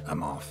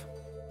 I'm off.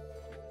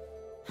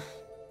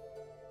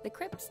 The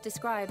crypt's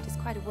described as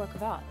quite a work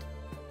of art.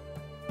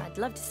 I'd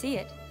love to see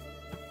it.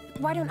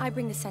 Why don't I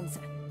bring the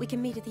censer? We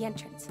can meet at the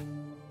entrance.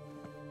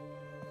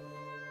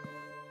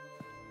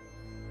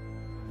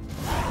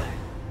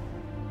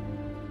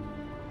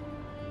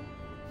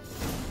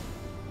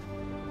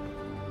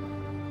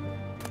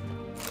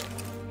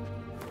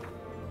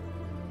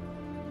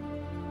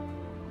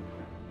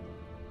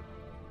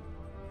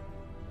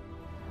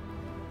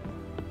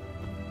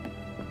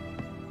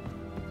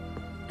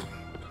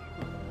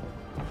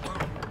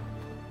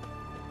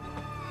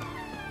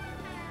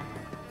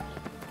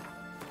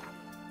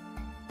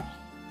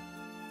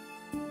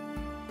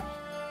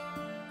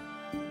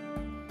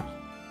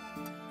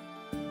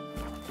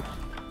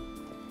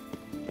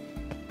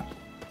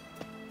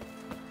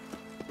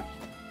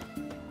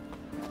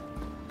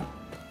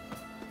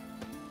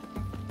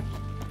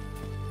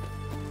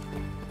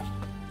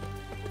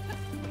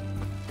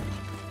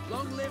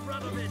 Long live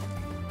Radovid!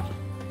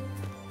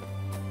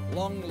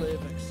 Long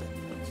live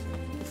acceptance.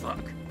 Fuck.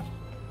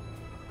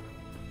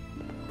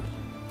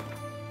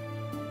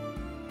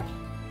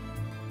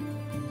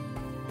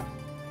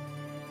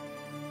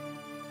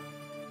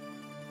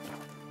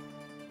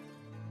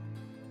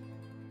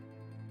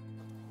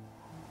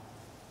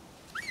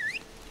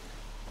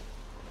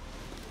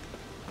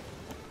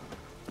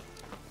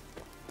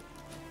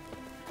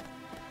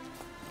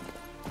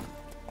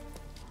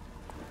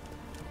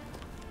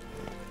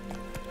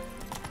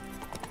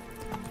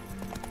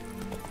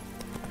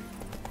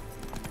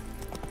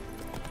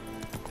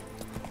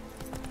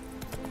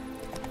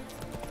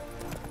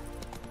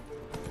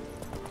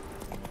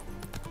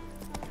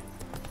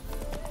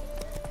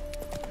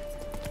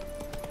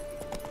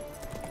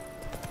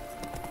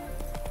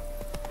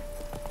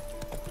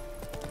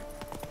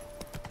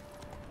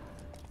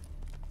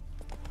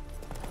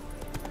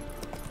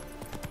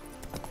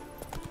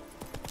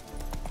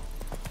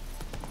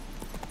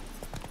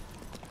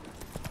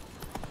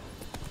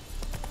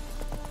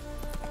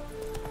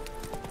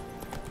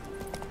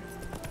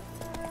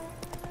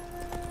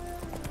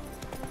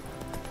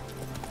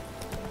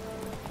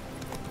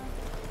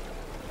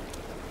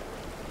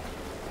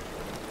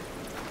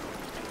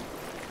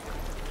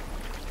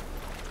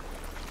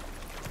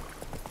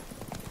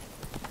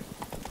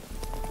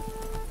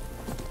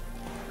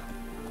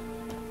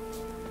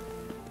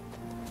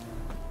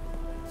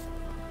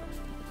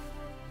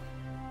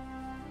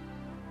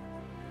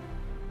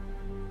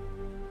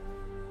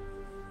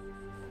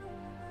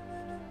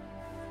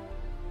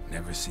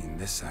 Never seen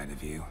this side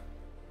of you.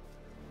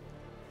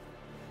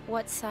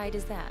 What side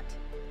is that?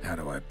 How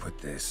do I put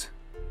this?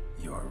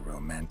 Your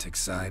romantic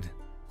side?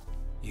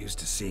 Used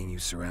to seeing you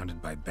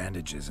surrounded by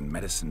bandages and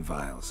medicine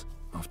vials,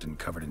 often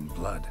covered in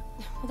blood.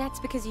 Well, that's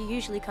because you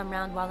usually come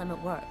round while I'm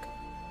at work.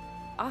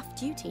 Off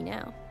duty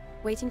now.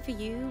 Waiting for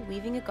you,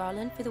 weaving a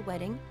garland for the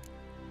wedding.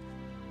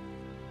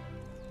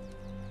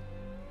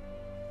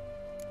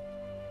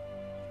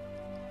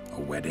 A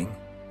wedding?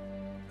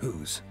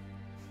 Whose?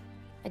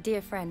 A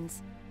dear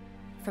friend's.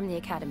 From the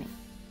academy.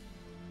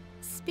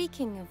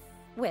 Speaking of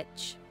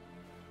which,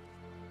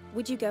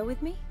 would you go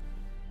with me?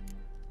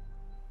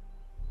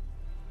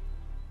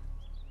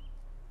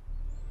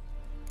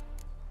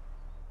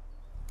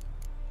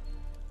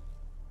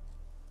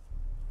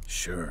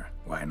 Sure,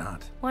 why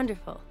not?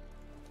 Wonderful.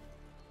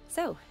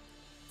 So,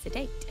 it's a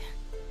date.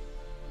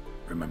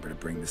 Remember to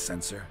bring the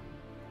sensor?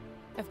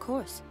 Of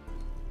course.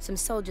 Some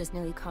soldiers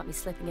nearly caught me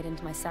slipping it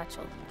into my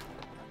satchel.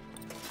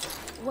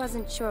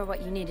 Wasn't sure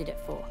what you needed it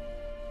for.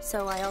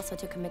 So I also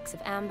took a mix of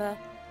amber,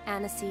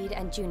 aniseed,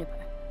 and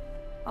juniper.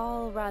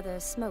 All rather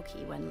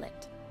smoky when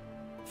lit.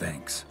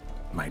 Thanks.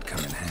 Might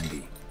come in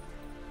handy.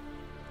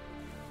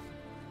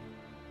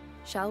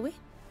 Shall we?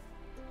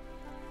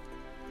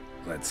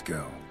 Let's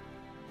go.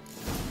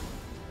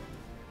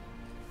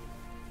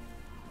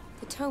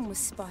 The tome was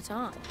spot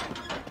on.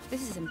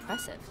 This is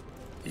impressive.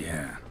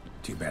 Yeah,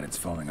 too bad it's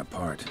falling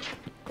apart.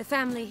 The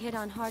family hit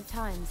on hard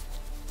times.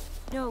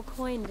 No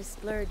coin to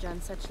splurge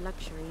on such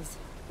luxuries.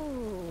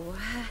 Oh,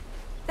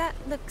 that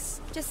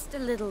looks just a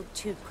little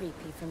too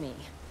creepy for me.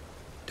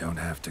 Don't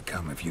have to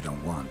come if you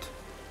don't want.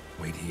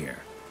 Wait here.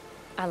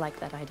 I like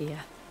that idea.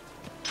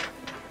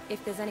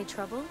 If there's any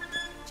trouble,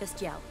 just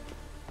yell.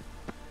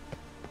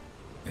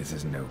 This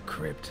is no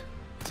crypt.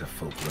 It's a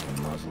folk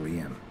little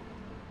mausoleum.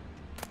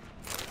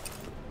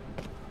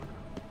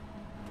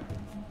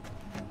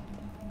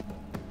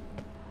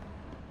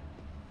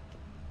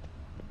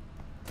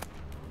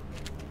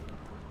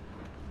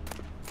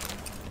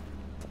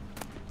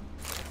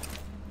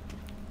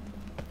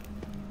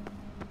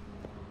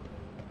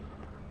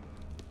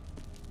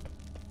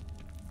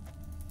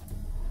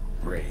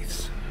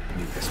 Wraiths.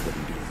 Knew this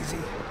wouldn't be easy.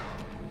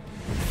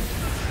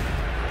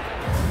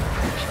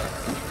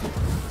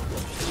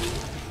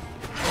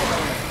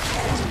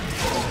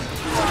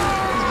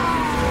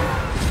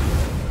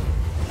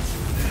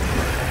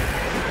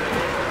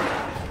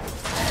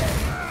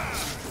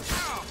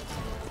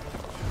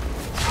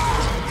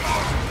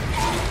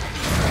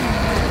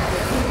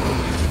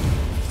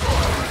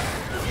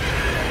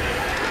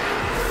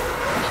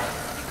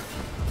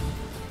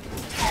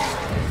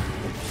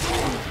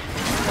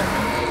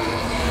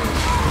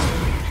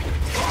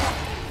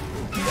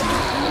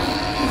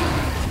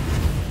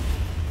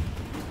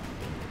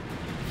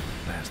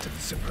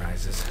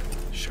 Surprises?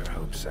 Sure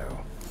hope so.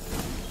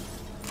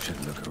 Should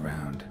look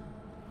around.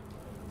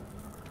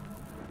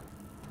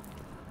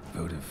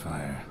 Votive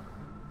fire.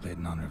 Lit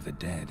in honor of the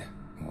dead.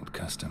 Old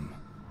custom.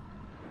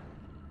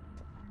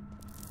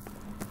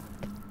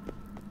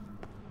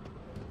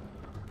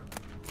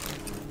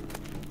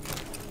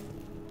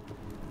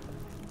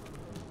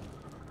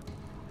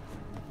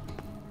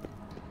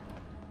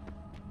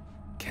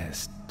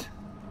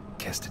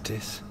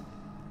 Kestatis?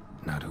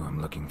 Not who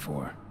I'm looking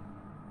for.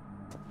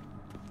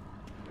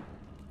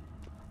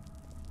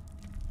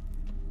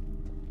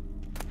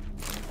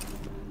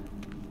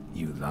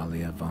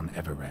 Eulalia von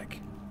Everek,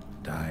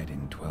 died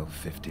in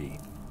 1250.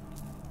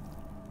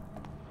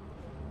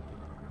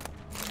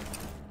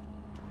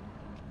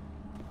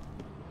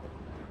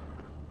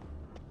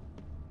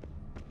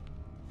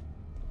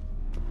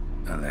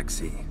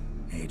 Alexei,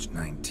 age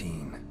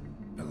 19,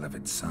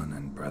 beloved son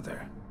and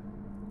brother.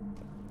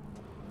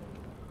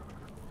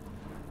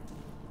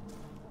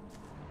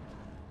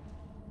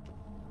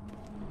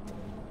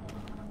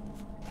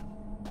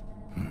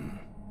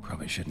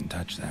 Probably shouldn't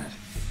touch that.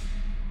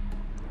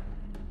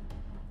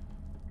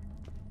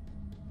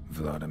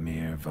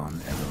 Vladimir von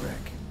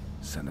Everek,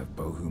 son of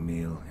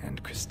Bohumil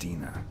and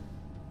Christina.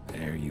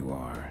 There you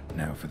are.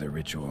 Now for the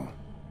ritual.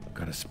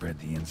 Gotta spread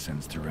the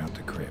incense throughout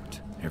the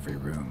crypt, every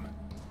room.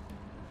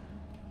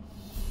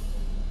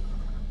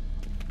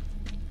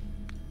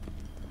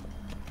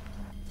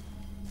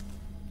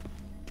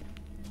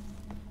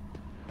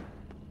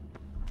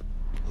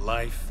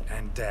 Life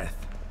and death,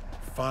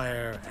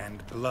 fire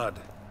and blood.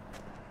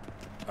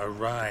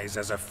 Arise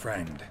as a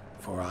friend,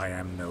 for I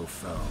am no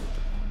foe.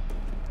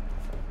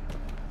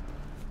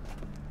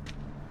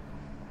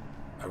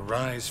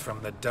 Arise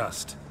from the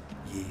dust,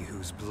 ye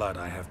whose blood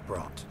I have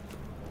brought.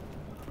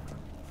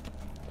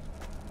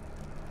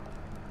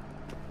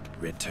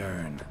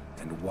 Return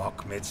and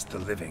walk midst the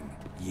living,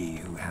 ye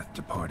who hath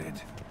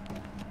departed.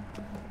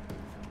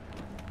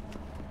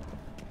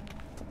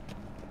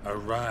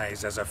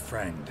 Arise as a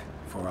friend,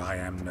 for I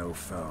am no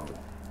foe.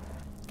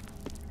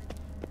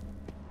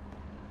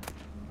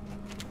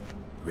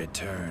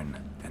 Return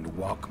and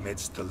walk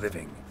midst the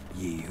living,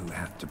 ye who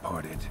hath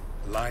departed.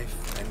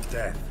 Life and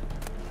death,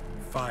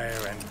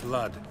 fire and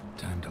blood.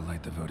 Time to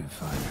light the votive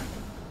fire.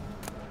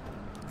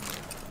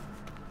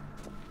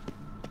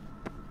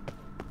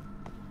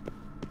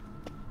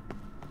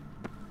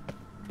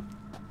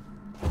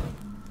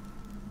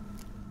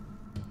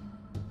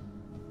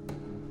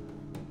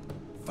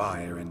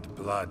 Fire and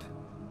blood,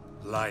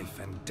 life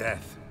and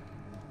death.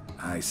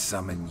 I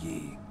summon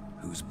ye,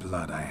 whose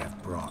blood I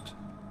have brought.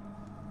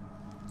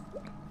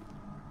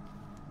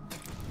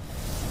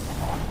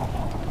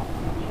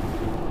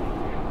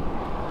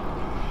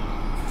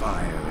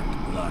 Fire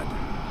and blood,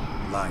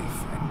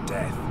 life and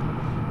death.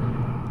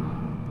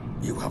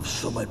 You have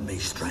summoned me,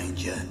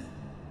 stranger.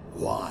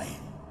 Why?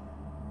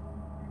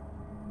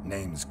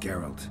 Name's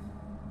Geralt.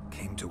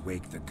 Came to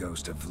wake the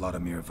ghost of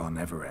Vladimir von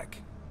Everek.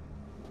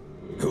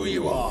 Who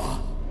you are,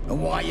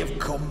 and why you've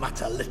come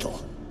matter little.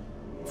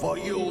 For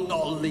you'll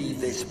not leave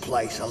this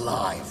place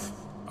alive.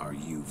 Are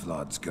you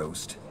Vlad's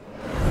ghost?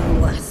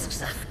 Who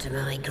asks after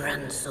my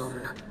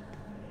grandson?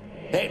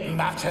 It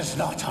matters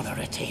not,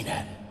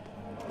 Honoratina.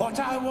 What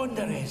I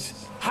wonder is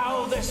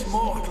how this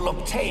mortal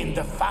obtained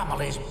the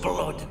family's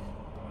blood.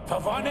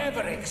 For von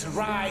Everek's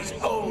rise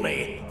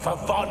only for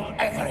von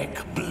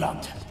Everek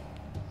blood.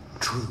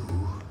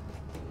 True.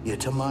 Yet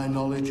to my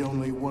knowledge,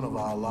 only one of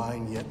our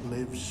line yet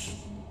lives.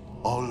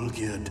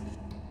 Olgierd.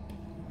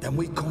 Then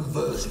we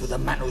converse with the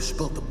man who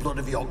spilled the blood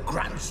of your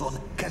grandson,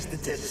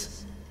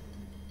 Kestitis.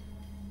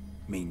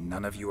 Mean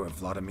none of you are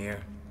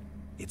Vladimir?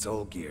 It's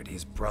Olgierd,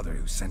 his brother,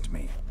 who sent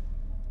me.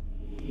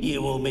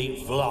 You will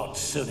meet Vlad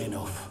soon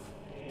enough.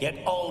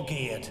 Yet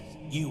Olgierd,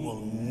 you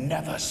will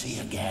never see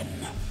again.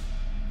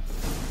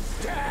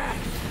 Death!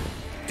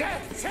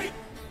 Death!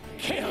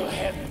 Kill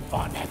him,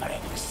 von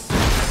Evereks!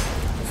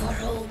 For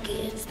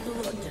Olgierd's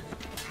blood.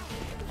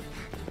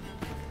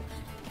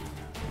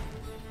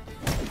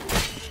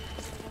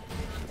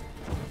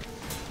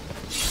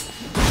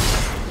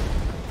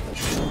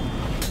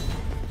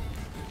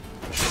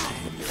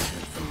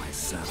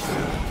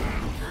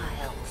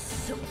 I'll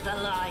suck the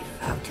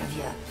life out of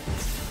you.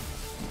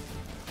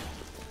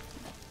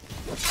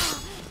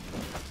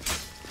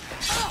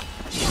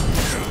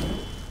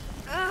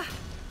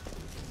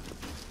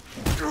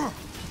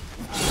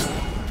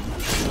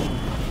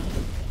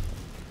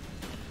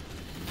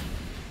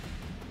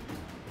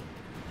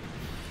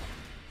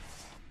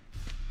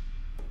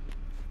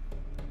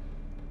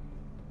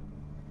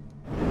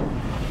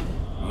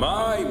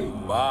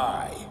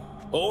 My.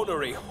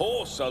 Ornery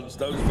whoresons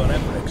those von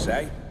Evereks,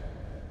 eh?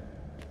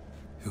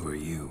 Who are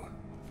you?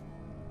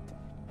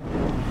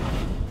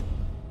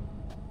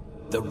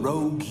 The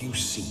rogue you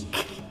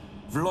seek.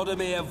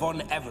 Vladimir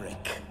von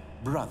Everek,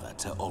 brother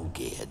to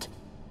Olgierd.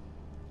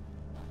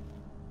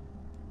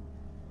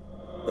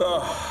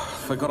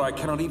 Forgot I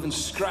cannot even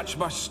scratch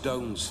my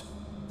stones.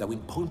 Though in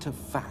point of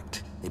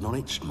fact, they've not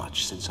itched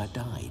much since I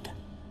died.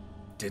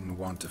 Didn't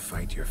want to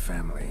fight your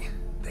family.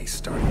 They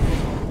started.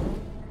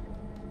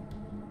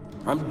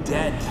 I'm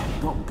dead,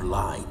 not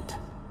blind.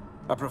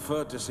 I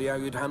preferred to see how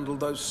you'd handle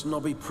those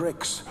snobby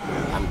pricks.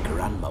 And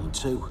Grandmum,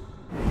 too.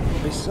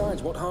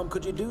 Besides, what harm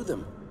could you do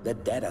them? They're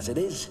dead as it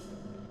is.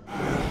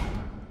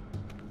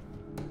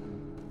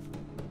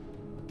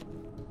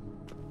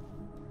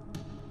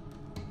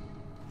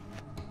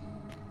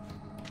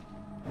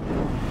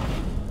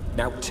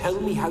 Now tell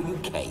me how you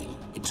came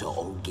into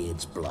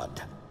Olgierd's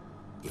blood.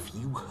 If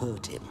you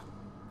hurt him,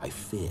 I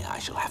fear I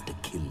shall have to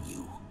kill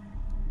you.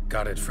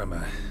 Got it from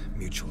a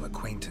mutual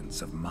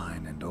acquaintance of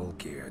mine and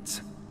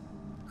Olgierd's.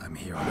 I'm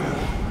here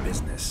on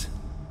business.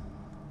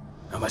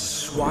 I'm a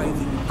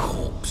swithing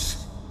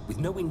corpse, with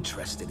no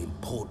interest in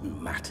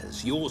important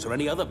matters, yours or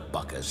any other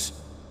buggers.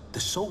 The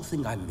sole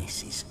thing I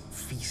miss is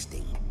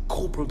feasting,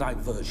 corporal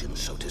diversion,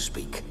 so to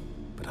speak.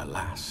 But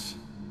alas,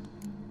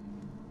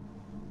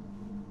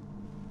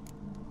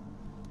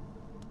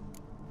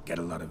 Get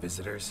a lot of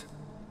visitors?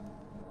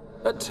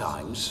 At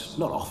times,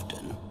 not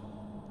often.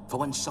 For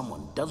when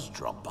someone does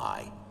drop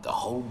by, the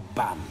whole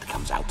band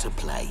comes out to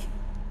play.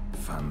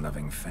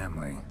 Fun-loving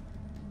family.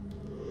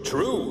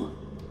 True.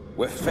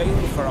 We're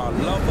famed for our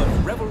love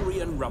of revelry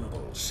and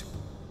rumbles.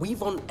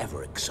 We've on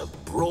Everix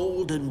have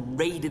brawled and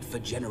raided for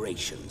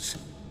generations.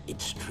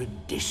 It's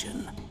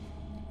tradition.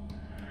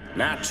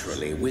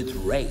 Naturally, with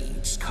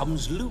raids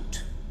comes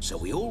loot, so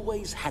we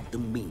always had the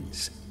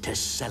means to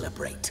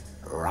celebrate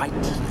right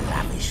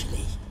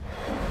lavishly.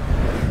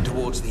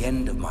 Towards the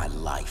end of my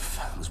life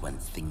was when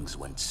things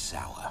went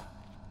sour.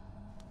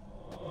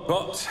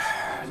 But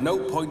no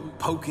point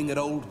poking at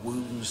old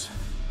wounds.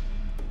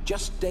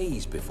 Just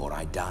days before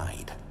I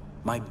died,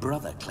 my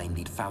brother claimed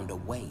he'd found a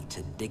way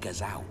to dig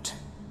us out,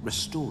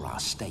 restore our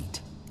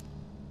state.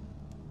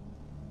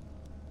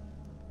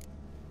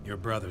 Your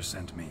brother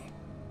sent me.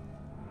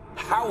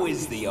 How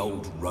is the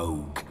old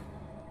rogue?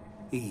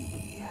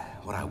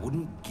 What I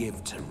wouldn't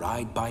give to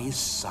ride by his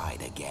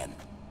side again.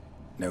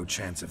 No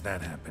chance of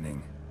that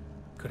happening.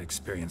 Could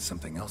experience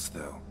something else,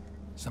 though.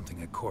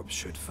 Something a corpse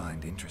should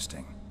find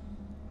interesting.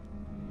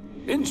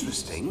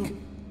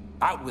 Interesting?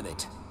 Out with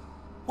it.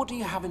 What do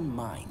you have in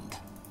mind?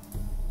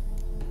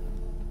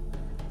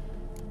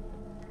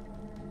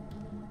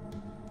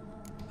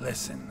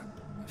 Listen,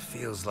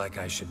 feels like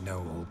I should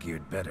know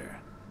Olgierd better.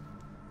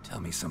 Tell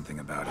me something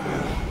about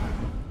him.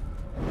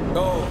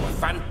 Oh, a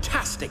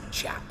fantastic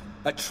chap.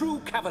 A true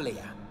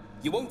cavalier.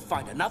 You won't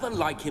find another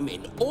like him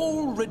in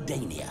all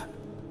Redania.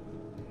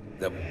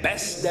 The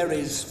best there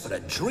is for a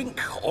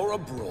drink or a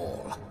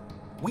brawl.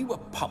 We were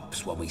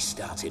pups when we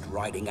started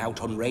riding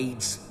out on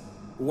raids.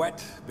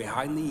 Wet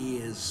behind the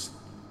ears.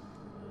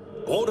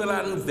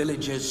 Borderland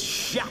villagers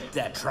shat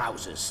their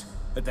trousers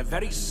at the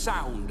very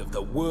sound of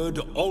the word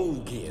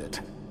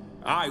Olgierd.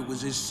 I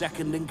was his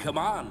second in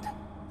command,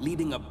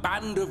 leading a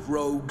band of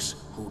rogues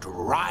who'd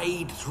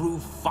ride through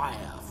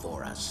fire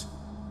for us.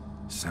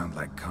 Sound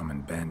like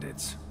common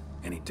bandits.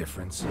 Any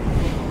difference?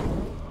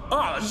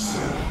 Us?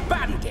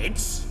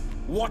 Bandits?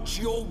 Watch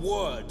your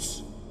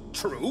words.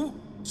 True,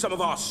 some of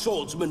our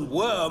swordsmen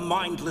were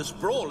mindless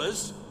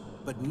brawlers,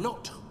 but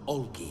not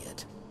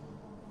Olgierd.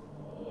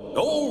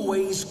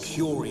 Always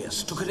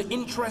curious, took an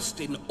interest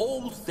in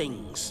all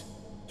things.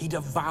 He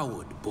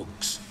devoured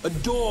books,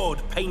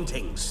 adored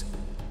paintings,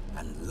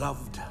 and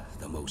loved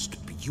the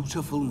most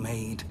beautiful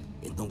maid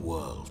in the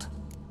world.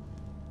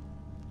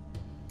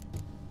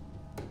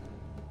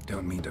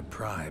 Don't mean to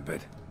pry,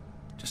 but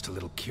just a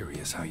little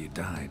curious how you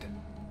died.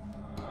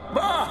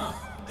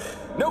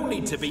 No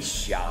need to be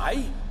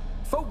shy.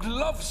 Folk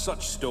love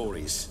such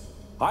stories.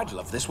 I'd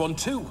love this one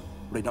too,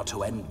 were it not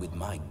to end with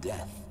my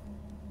death.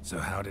 So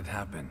how'd it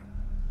happen?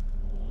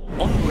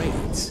 On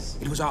raids,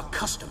 it was our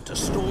custom to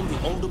storm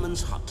the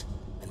alderman's hut,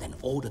 and then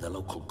order the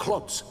local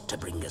clods to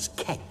bring us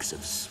kegs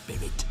of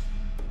spirit.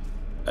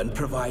 And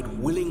provide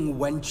willing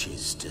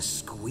wenches to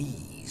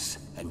squeeze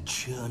and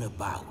churn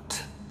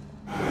about.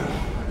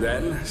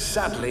 Then,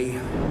 sadly,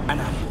 an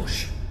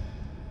ambush.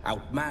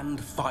 Outmanned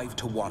 5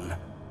 to 1.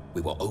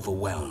 We were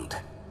overwhelmed.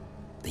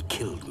 They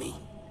killed me.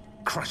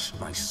 Crushed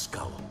my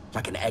skull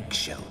like an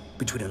eggshell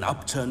between an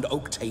upturned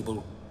oak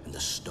table and the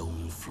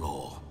stone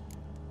floor.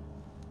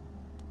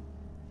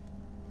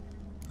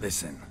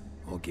 Listen,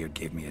 Olgierd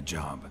gave me a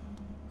job.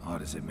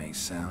 Odd as it may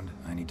sound,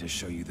 I need to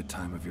show you the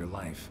time of your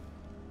life.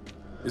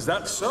 Is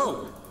that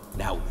so?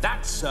 Now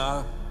that,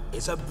 sir,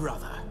 is a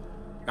brother.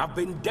 I've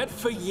been dead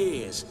for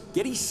years,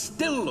 yet he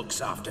still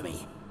looks after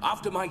me,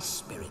 after my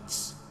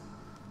spirits.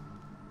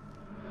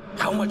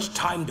 How much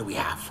time do we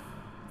have?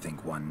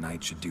 Think one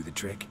night should do the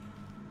trick?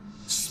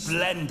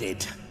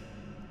 Splendid.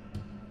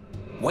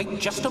 Wait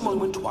just a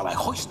moment while I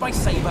hoist my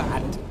saber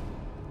and...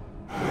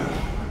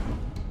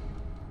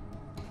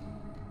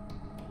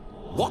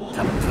 What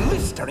the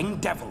blistering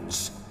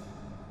devils?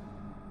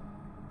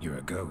 You're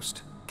a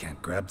ghost.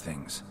 Can't grab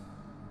things.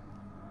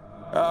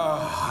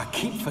 I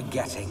keep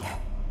forgetting.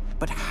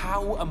 But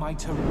how am I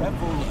to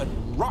revel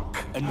and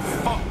rock and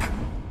fuck?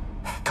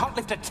 Can't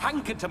lift a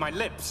tankard to my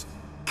lips.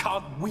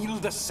 Can't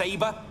wield a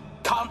saber.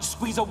 Can't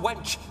squeeze a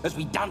wench as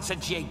we dance a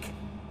jig.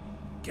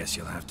 Guess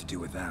you'll have to do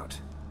without.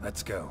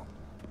 Let's go.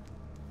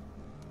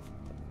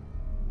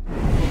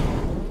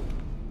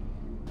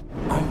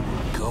 I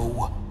will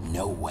go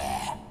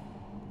nowhere.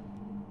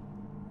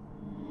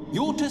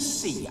 You're to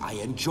see I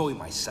enjoy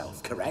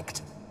myself,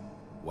 correct?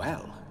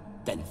 Well,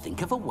 then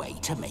think of a way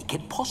to make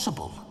it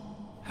possible.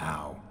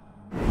 How?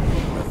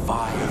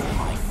 Revive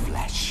my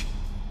flesh.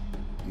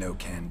 No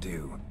can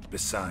do.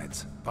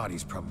 Besides,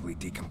 body's probably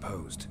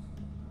decomposed.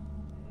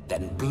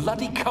 Then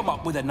bloody come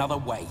up with another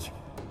way.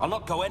 I'll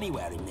not go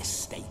anywhere in this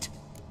state.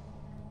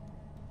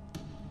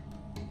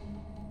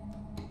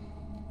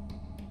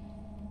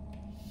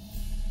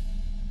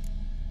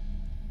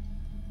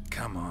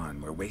 Come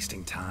on, we're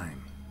wasting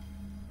time.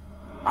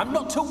 I'm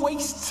not to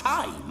waste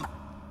time.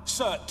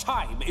 Sir,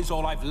 time is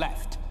all I've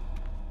left.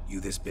 You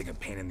this big a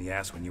pain in the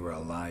ass when you were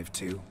alive,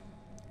 too?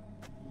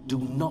 Do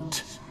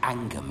not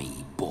anger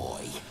me,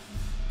 boy.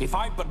 If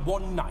I'd but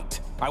one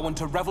night, I want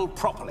to revel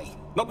properly,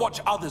 not watch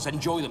others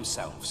enjoy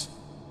themselves.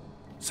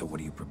 So what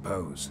do you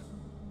propose?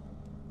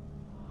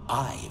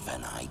 I've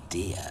an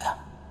idea.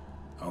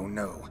 Oh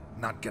no,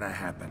 not gonna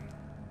happen.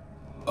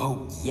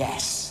 Oh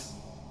yes.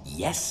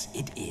 Yes,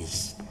 it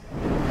is.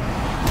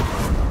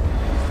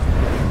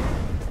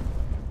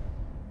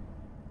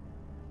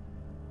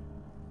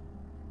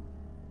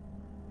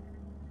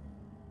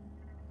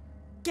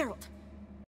 Geralt,